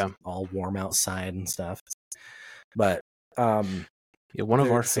when it's all warm outside and stuff. But one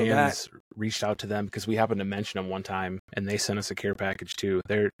of our fans reached out to them because we happened to mention them one time, and they sent us a care package too.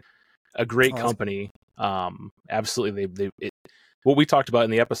 They're a great company. Absolutely. What we talked about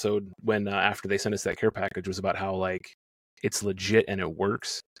in the episode when after they sent us that care package was about how like it's legit and it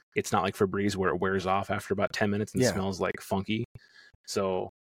works. It's not like Febreze where it wears off after about 10 minutes and smells like funky. So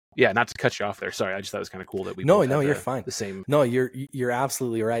yeah, not to cut you off there. Sorry, I just thought it was kind of cool that we you're fine. The same. No, you're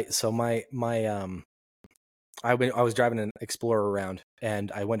absolutely right. So I was driving an Explorer around,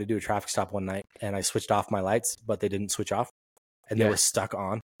 and I went to do a traffic stop one night, and I switched off my lights, but they didn't switch off, and they were stuck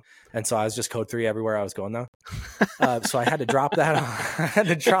on. And so I was just code 3 everywhere I was going now. So I had to drop that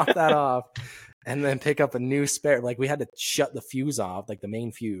off. And then pick up a new spare. Like, we had to shut the fuse off, like the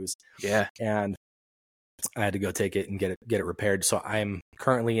main fuse. Yeah. And I had to go take it and get it repaired. So I'm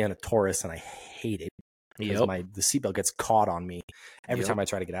currently in a Taurus, and I hate it because the seatbelt gets caught on me every time I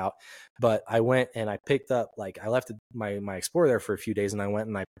try to get out. But I went and I picked up, like, I left my Explorer there for a few days, and I went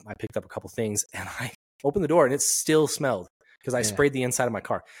and I picked up a couple things, and I opened the door, and it still smelled, because I sprayed the inside of my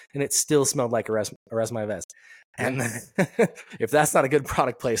car, and it still smelled like Arrest My Vest. And if that's not a good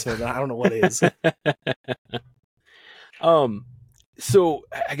product placement, then I don't know what is. So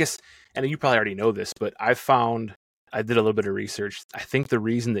I guess, and you probably already know this, but I did a little bit of research. I think the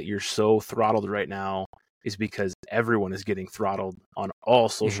reason that you're so throttled right now is because everyone is getting throttled on all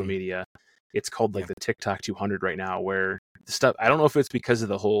social media. It's called like the TikTok 200 right now, where the stuff, I don't know if it's because of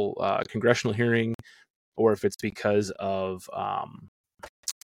the whole congressional hearing, or if it's because of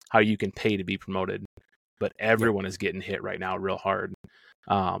how you can pay to be promoted, but everyone is getting hit right now real hard.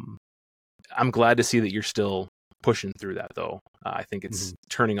 I'm glad to see that you're still pushing through that, though. I think it's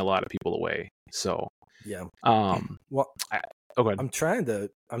turning a lot of people away. So well, go ahead. I'm trying to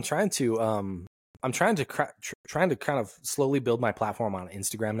kind of slowly build my platform on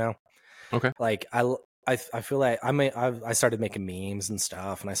Instagram now. Okay. Like I feel like I started making memes and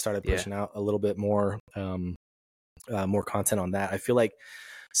stuff, and I started pushing out a little bit more more content on that. I feel like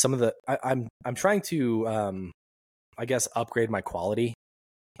some of the I'm trying to I guess upgrade my quality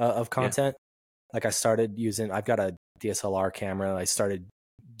of content. Like, I've got a DSLR camera. I started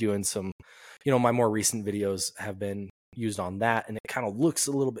doing some, my more recent videos have been used on that, and it kind of looks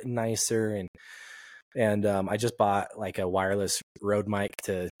a little bit nicer. And I just bought like a wireless Rode mic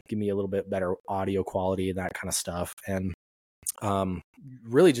to give me a little bit better audio quality and that kind of stuff. And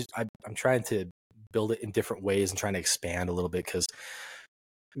really just I'm trying to build it in different ways and trying to expand a little bit because,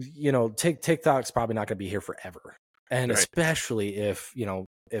 you know, TikTok's probably not going to be here forever. And Right. especially if, you know,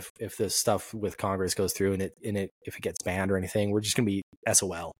 if this stuff with Congress goes through and if it gets banned or anything, we're just going to be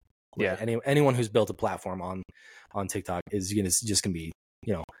SOL. Right? Yeah. Anyone who's built a platform on TikTok is just going to be,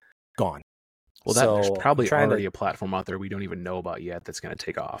 you know, gone. Well, there's probably already a platform out there we don't even know about yet that's going to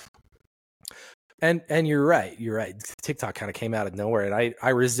take off. And you're right. TikTok kind of came out of nowhere, and I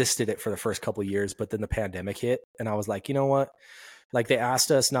resisted it for the first couple of years, but then the pandemic hit, and I was like, you know what? Like, they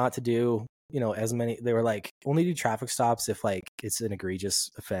asked us not to do, you know, as many. They were like, only do traffic stops if like it's an egregious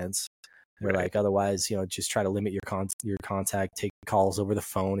offense. They're like, otherwise, you know, just try to limit your contact, take calls over the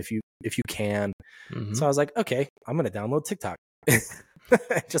phone if you can. Mm-hmm. So I was like, okay, I'm gonna download TikTok.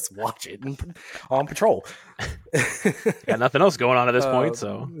 Just watch it on patrol. Got nothing else going on at this point,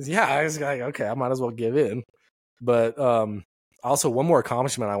 so yeah, I was like, okay, I might as well give in. But also one more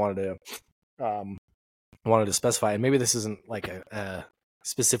accomplishment I wanted to specify, and maybe this isn't like a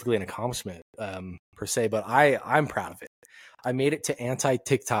specifically an accomplishment per se, but I'm proud of it. I made it to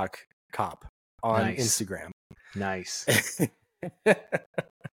anti-TikTok cop on Instagram. Nice.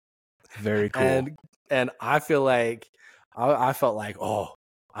 Very cool. And I feel like I felt like, oh,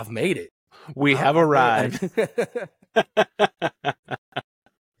 I've made it. We have arrived. You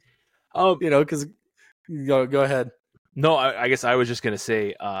know, because go ahead. No, I guess I was just gonna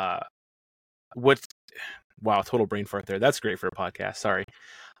say, total brain fart there. That's great for a podcast. Sorry.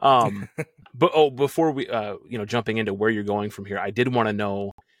 But before we, jumping into where you're going from here, I did want to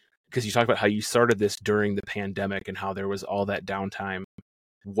know, because you talked about how you started this during the pandemic and how there was all that downtime.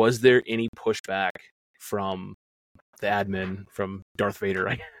 Was there any pushback from the admin, from Darth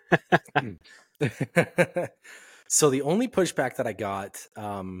Vader? So the only pushback that I got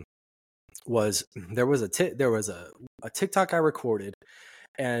was there was a TikTok I recorded,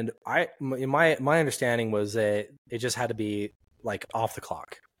 and my understanding was that it just had to be like off the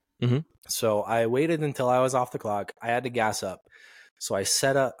clock. Mm-hmm. So I waited until I was off the clock. I had to gas up, so I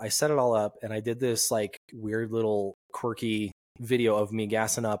set it all up, and I did this like weird little quirky video of me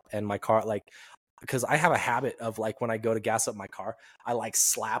gassing up and my car, like, because I have a habit of like when I go to gas up my car, I like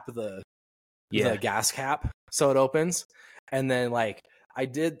slap the gas cap so it opens, and then like I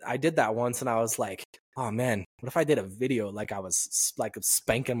did that once, and I was like, oh man, what if I did a video like I was like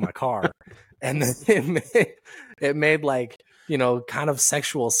spanking my car, and then it made like, you know, kind of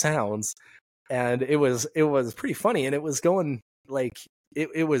sexual sounds, and it was pretty funny, and it was going like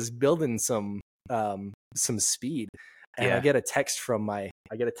it was building some speed. And I get a text from my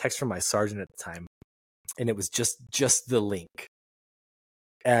sergeant at the time, and it was just the link,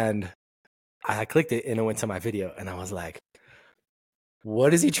 and I clicked it and it went to my video, and I was like,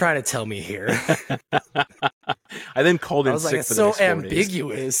 what is he trying to tell me here? I then called in sick for the next 4 days. So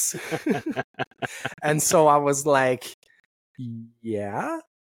ambiguous. And so I was like, yeah.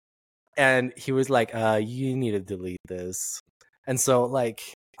 And he was like, you need to delete this. And so like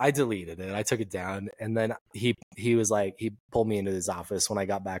I deleted it. I took it down, and then he was like, he pulled me into his office when I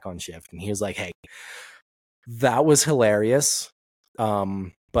got back on shift, and he was like, hey, that was hilarious.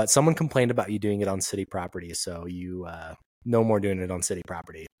 But someone complained about you doing it on city property, so you no more doing it on city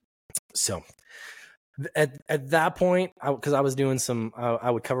property. So at that point, because I was doing some, I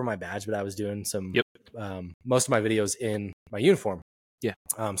would cover my badge, but I was doing some most of my videos in my uniform. Yeah.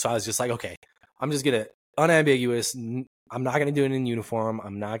 So I was just like, okay, I'm just gonna unambiguous. I'm not gonna do it in uniform.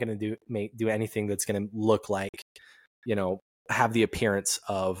 I'm not gonna do anything that's gonna look like, you know, have the appearance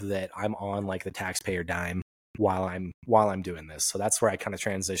of that I'm on like the taxpayer dime while I'm doing this. So that's where I kind of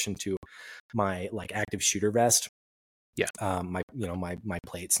transitioned to my like active shooter vest. Yeah. My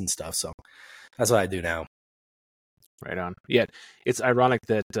plates and stuff. So that's what I do now. Right on. Yeah. It's ironic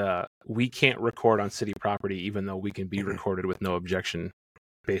that we can't record on city property, even though we can be recorded with no objection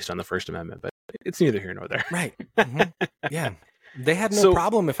based on the First Amendment, but it's neither here nor there. Right. Mm-hmm. Yeah. They had no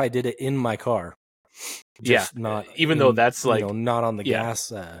problem if I did it in my car. Just not even though that's like, not on the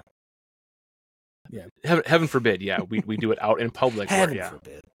gas. Yeah. Heaven forbid. Yeah. We do it out in public. Heaven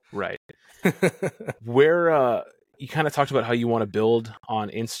forbid. Right. Where you kind of talked about how you want to build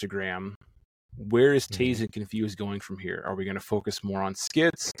on Instagram. Where is Tased and Confused going from here? Are we going to focus more on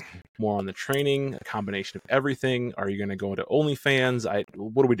skits, more on the training, a combination of everything? Are you going to go into OnlyFans?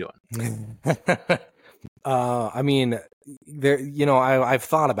 What are we doing? I mean, I've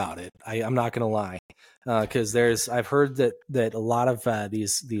thought about it. I'm not going to lie, because I've heard that a lot of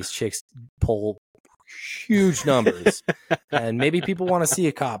these chicks pull huge numbers, and maybe people want to see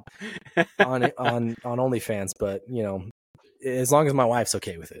a cop on OnlyFans, but you know, as long as my wife's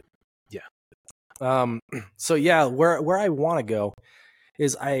okay with it. Yeah. So yeah, where I want to go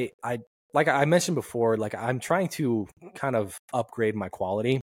is I like I mentioned before, like I'm trying to kind of upgrade my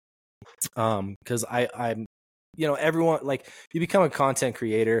quality. Because I'm, everyone, like, you become a content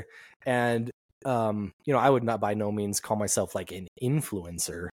creator, and I would not by no means call myself like an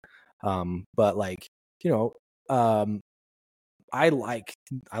influencer, but like, you know, um, I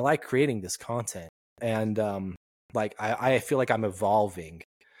like creating this content, and like I feel like I'm evolving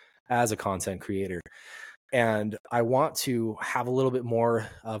as a content creator, and I want to have a little bit more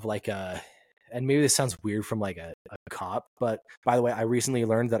of like and maybe this sounds weird from like a cop, but by the way, I recently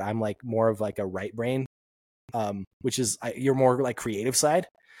learned that I'm like more of like a right brain, which is you're more like creative side.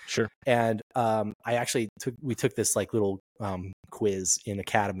 Sure. And I actually we took this like little quiz in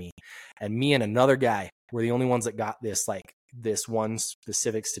academy, and me and another guy were the only ones that got this one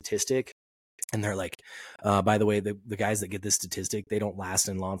specific statistic. And they're like, by the way, the guys that get this statistic, they don't last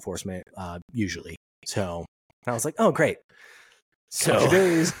in law enforcement usually. So I was like, oh, great. Count your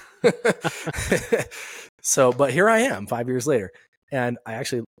days. So, but here I am 5 years later, and I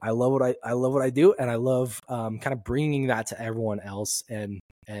love what I do, and I love kind of bringing that to everyone else, and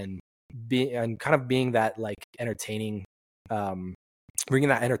kind of being that like entertaining, bringing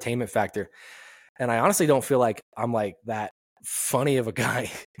that entertainment factor. And I honestly don't feel like I'm like that funny of a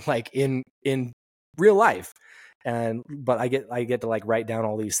guy like in real life, but I get to like write down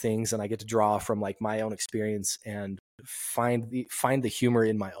all these things, and I get to draw from like my own experience and find the humor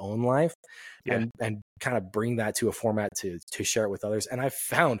in my own life, Yeah. and kind of bring that to a format to share it with others. And I've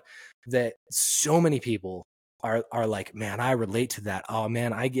found that so many people are like, man, I relate to that. Oh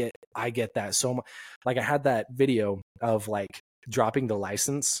man, I get that so much. Like I had that video of like dropping the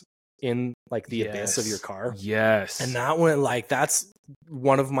license in like the abyss of your car. Yes. And that went like, that's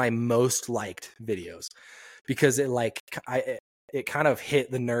one of my most liked videos, because it like it kind of hit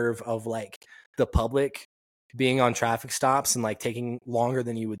the nerve of like the public being on traffic stops and like taking longer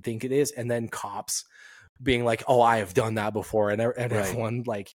than you would think it is, and then cops being like, oh, I have done that before, and everyone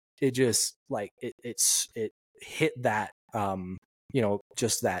like, it just like it hit that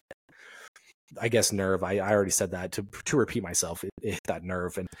just that, I guess, nerve. I already said that to repeat myself. It hit that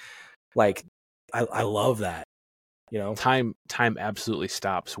nerve, and like I love that. Time absolutely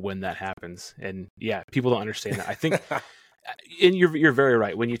stops when that happens, and yeah, people don't understand that. I think, and you're very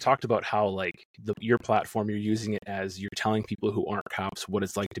right when you talked about how like your platform, you're using it as you're telling people who aren't cops what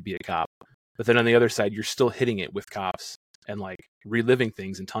it's like to be a cop, but then on the other side, you're still hitting it with cops and like reliving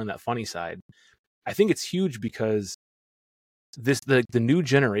things and telling that funny side. I think it's huge because the new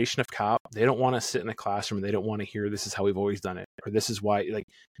generation of cop, they don't want to sit in a classroom, and they don't want to hear this is how we've always done it, or this is why, like,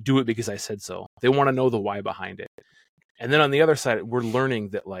 do it because I said so. They want to know the why behind it. And then on the other side, we're learning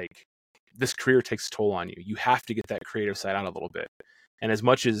that like this career takes a toll on you. You have to get that creative side out a little bit. And as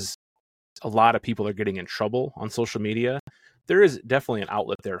much as a lot of people are getting in trouble on social media, there is definitely an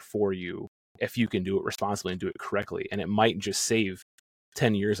outlet there for you if you can do it responsibly and do it correctly. And it might just save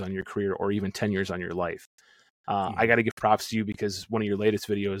 10 years on your career, or even 10 years on your life. I got to give props to you because one of your latest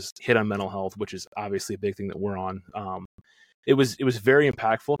videos hit on mental health, which is obviously a big thing that we're on. It was very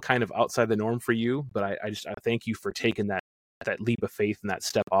impactful, kind of outside the norm for you, but I thank you for taking that leap of faith and that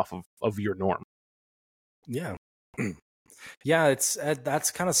step off of your norm. Yeah. Yeah, it's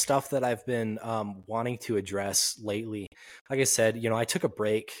that's kind of stuff that I've been wanting to address lately. Like I said, I took a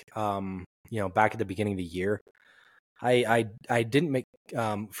break, back at the beginning of the year. I didn't make,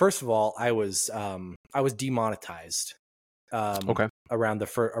 first of all, I was demonetized Okay. around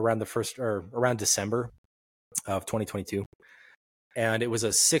the first, or around December of 2022. And it was a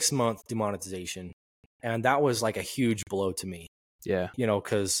 6-month demonetization, and that was like a huge blow to me. Yeah.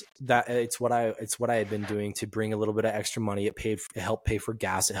 Because that it's what I had been doing to bring a little bit of extra money. It helped pay for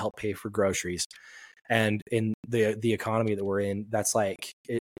gas, it helped pay for groceries, and in the economy that we're in, that's like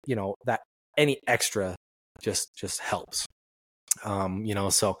that any extra just helps.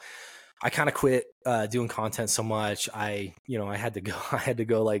 So I kind of quit doing content so much. I had to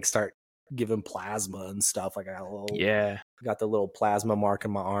go like start giving plasma and stuff. Like I got the little plasma mark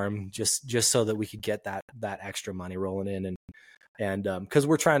in my arm just so that we could get that extra money rolling in, and because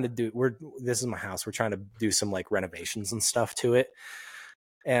this is my house, we're trying to do some like renovations and stuff to it.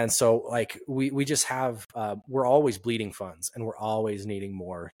 And so like we just have we're always bleeding funds, and we're always needing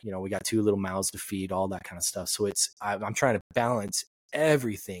more. We got 2 little mouths to feed, all that kind of stuff. So I'm trying to balance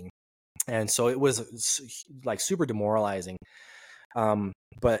everything, and so it was like super demoralizing.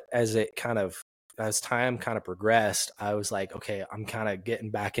 But as time kind of progressed, I was like, okay, I'm kind of getting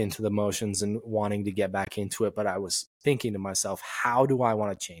back into the motions and wanting to get back into it. But I was thinking to myself, how do I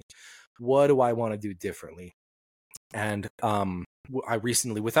want to change? What do I want to do differently? And I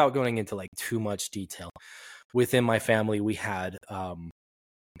recently, without going into like too much detail, within my family, we had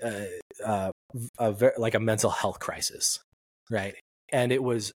like a mental health crisis, right? And it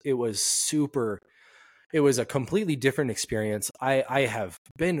was super. It was a completely different experience. I have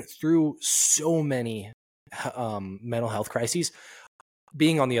been through so many mental health crises,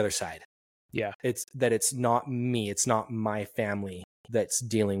 being on the other side. Yeah. It's not me, it's not my family that's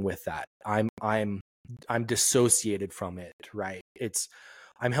dealing with that. I'm dissociated from it, right?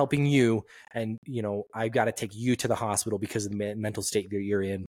 I'm helping you, and I've got to take you to the hospital because of the mental state that you're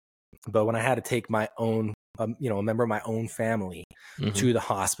in. But when I had to take my own a member of my own family to the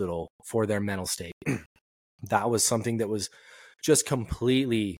hospital for their mental state, that was something that was just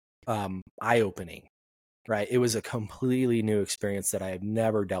completely eye-opening, right? It was a completely new experience that I had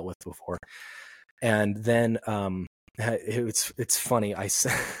never dealt with before. And then it's funny.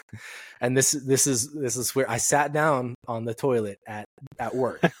 And this is where I sat down on the toilet at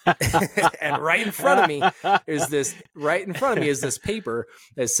work, and right in front of me is this paper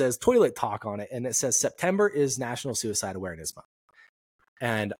that says toilet talk on it, and it says September is National Suicide Awareness Month.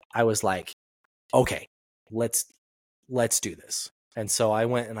 And I was like, okay, let's do this. And so I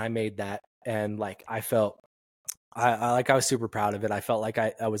went and I made that, and like I felt I was super proud of it. I felt like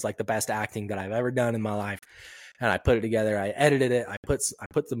I was like the best acting that I've ever done in my life. And I put it together. I edited it. I put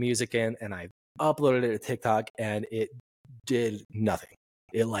the music in, and I uploaded it to TikTok, and it did nothing.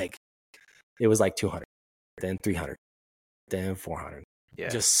 It was like 200, then 300, then 400. Yeah.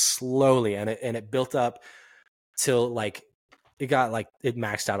 Just slowly, and it built up till like it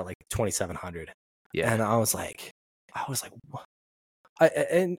maxed out at like 2,700. Yeah. And I was like, what?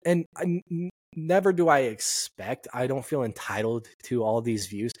 Never do I expect. I don't feel entitled to all these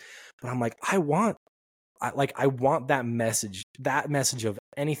views, but I'm like, I want that message of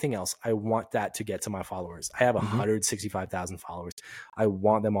anything else. I want that to get to my followers. I have 165,000 followers. I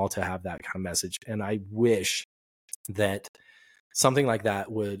want them all to have that kind of message. And I wish that something like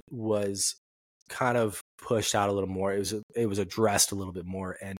that was kind of pushed out a little more. It was addressed a little bit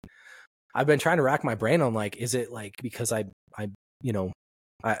more. And I've been trying to rack my brain on like, is it like because I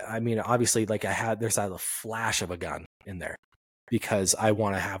mean, obviously, like there's a flash of a gun in there because I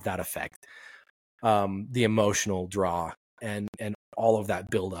want to have that effect, the emotional draw and all of that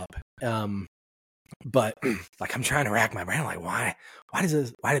build up. But like I'm trying to rack my brain, like why did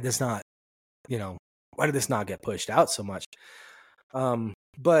this not get pushed out so much?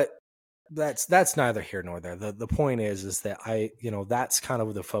 But that's neither here nor there. The point is that that's kind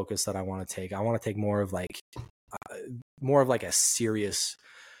of the focus that I want to take. I want to take more of like a serious,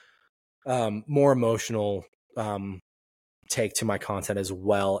 more emotional take to my content, as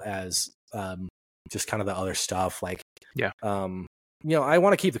well as just kind of the other stuff. Like, I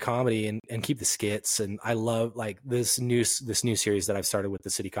want to keep the comedy and keep the skits. And I love like this new series that I've started with the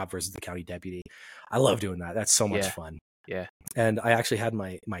city cop versus the county deputy. I love doing that. That's so much fun. Yeah. And I actually had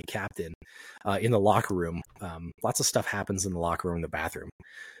my captain in the locker room. Lots of stuff happens in the locker room, in the bathroom.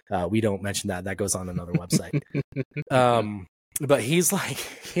 We don't mention that. That goes on another website. But he's like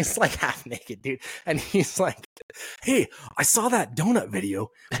half naked, dude. And he's like, hey, I saw that donut video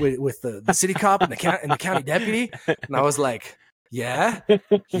with the city cop and the county deputy. And I was like, yeah.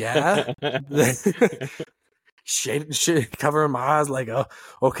 Shade covering my eyes, like, oh,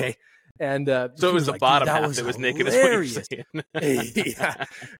 okay. And so it was the bottom half that was naked, is what you're saying. Yeah.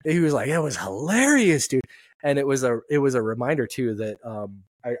 He was like, it was hilarious, dude. And it was a reminder too that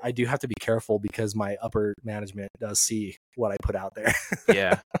I do have to be careful because my upper management does see what I put out there.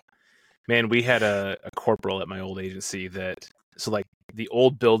 Yeah, man, we had a corporal at my old agency so like the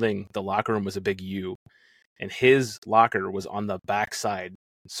old building, the locker room was a big U, and his locker was on the back side,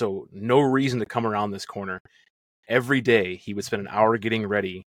 so no reason to come around this corner. Every day he would spend an hour getting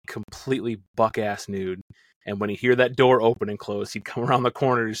ready, completely buck ass nude, and when he'd hear that door open and close, he'd come around the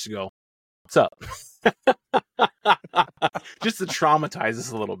corner just to go, "What's up?" Just to traumatize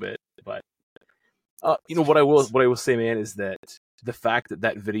us a little bit. But what I will say, man, is that the fact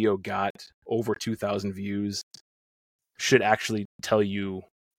that video got over 2,000 views should actually tell you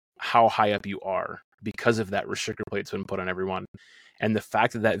how high up you are, because of that restrictor plate that's been put on everyone. And the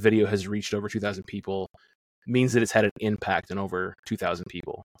fact that video has reached over 2,000 people means that it's had an impact on over 2,000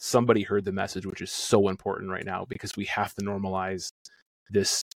 people. Somebody heard the message, which is so important right now, because we have to normalize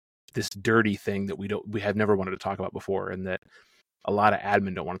this dirty thing that we have never wanted to talk about before, and that a lot of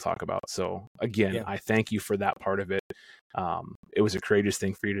admin don't want to talk about. So again, I thank you for that part of it. It was a courageous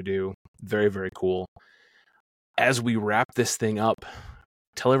thing for you to do. Very, very cool. As we wrap this thing up,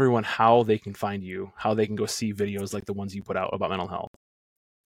 tell everyone how they can find you, how they can go see videos like the ones you put out about mental health.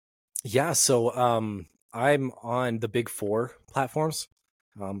 Yeah. So, I'm on the big 4 platforms.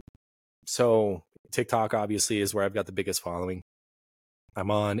 So TikTok obviously is where I've got the biggest following.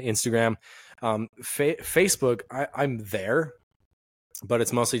 I'm on Instagram. Facebook, I'm there, but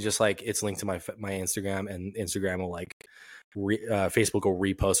it's mostly just like it's linked to my Instagram, and Instagram will like Facebook will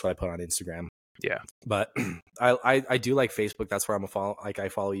repost what I put on Instagram. Yeah. But I do like Facebook. That's where I'm a follow. Like I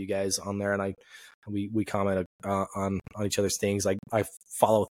follow you guys on there, and we comment on each other's things. Like I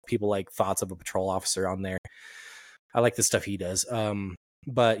follow people like Thoughts of a Patrol Officer on there. I like the stuff he does.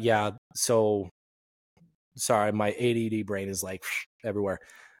 But yeah, so sorry, my ADD brain is like everywhere.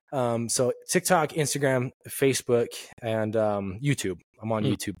 So TikTok, Instagram, Facebook, and YouTube. I'm on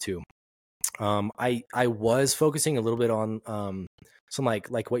YouTube too. I was focusing a little bit on some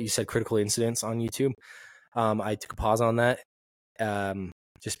like what you said, critical incidents on YouTube. I took a pause on that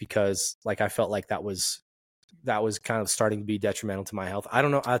just because like I felt like that was kind of starting to be detrimental to my health. I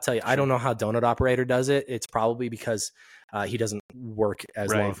don't know. I'll tell you, I don't know how Donut Operator does it. It's probably because he doesn't work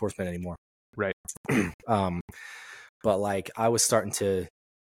as law enforcement anymore. Right. But like I was starting to,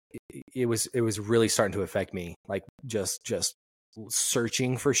 it was really starting to affect me. Like just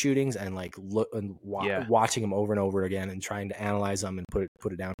searching for shootings and like watching them over and over again and trying to analyze them and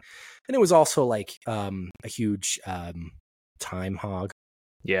put it down. And it was also like a huge time hog.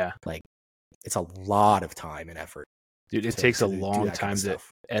 Yeah. Like it's a lot of time and effort. Dude, it takes a long time to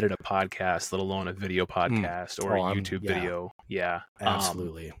edit a podcast, let alone a video podcast or a YouTube video. Yeah.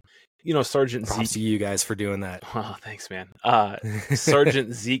 Absolutely. Sergeant Props Zeke. to you guys for doing that. Oh, thanks, man.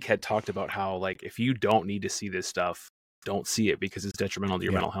 Sergeant Zeke had talked about how, like, if you don't need to see this stuff, don't see it because it's detrimental to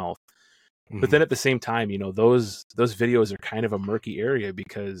your mental health. But then at the same time, those videos are kind of a murky area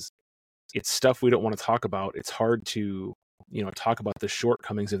because it's stuff we don't want to talk about. It's hard to, talk about the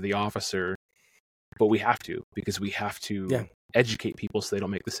shortcomings of the officer, but we have to because we have to educate people so they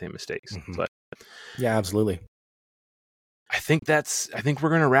don't make the same mistakes. But yeah, absolutely. I think we're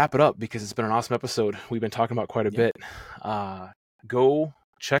going to wrap it up because it's been an awesome episode. We've been talking about quite a bit. Go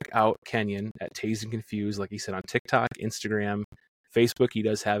check out Kenyon at Tased and Confused, like he said, on TikTok, Instagram, Facebook. He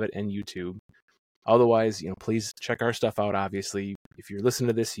does have it, and YouTube. Otherwise, please check our stuff out. Obviously, if you're listening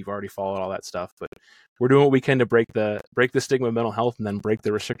to this, you've already followed all that stuff, but we're doing what we can to break the stigma of mental health and then break the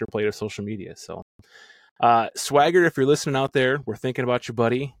restrictor plate of social media. So, Swagger, if you're listening out there, we're thinking about you,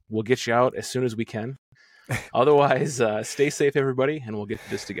 buddy. We'll get you out as soon as we can. Otherwise, stay safe, everybody, and we'll get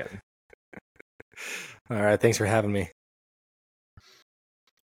this together. All right. Thanks for having me.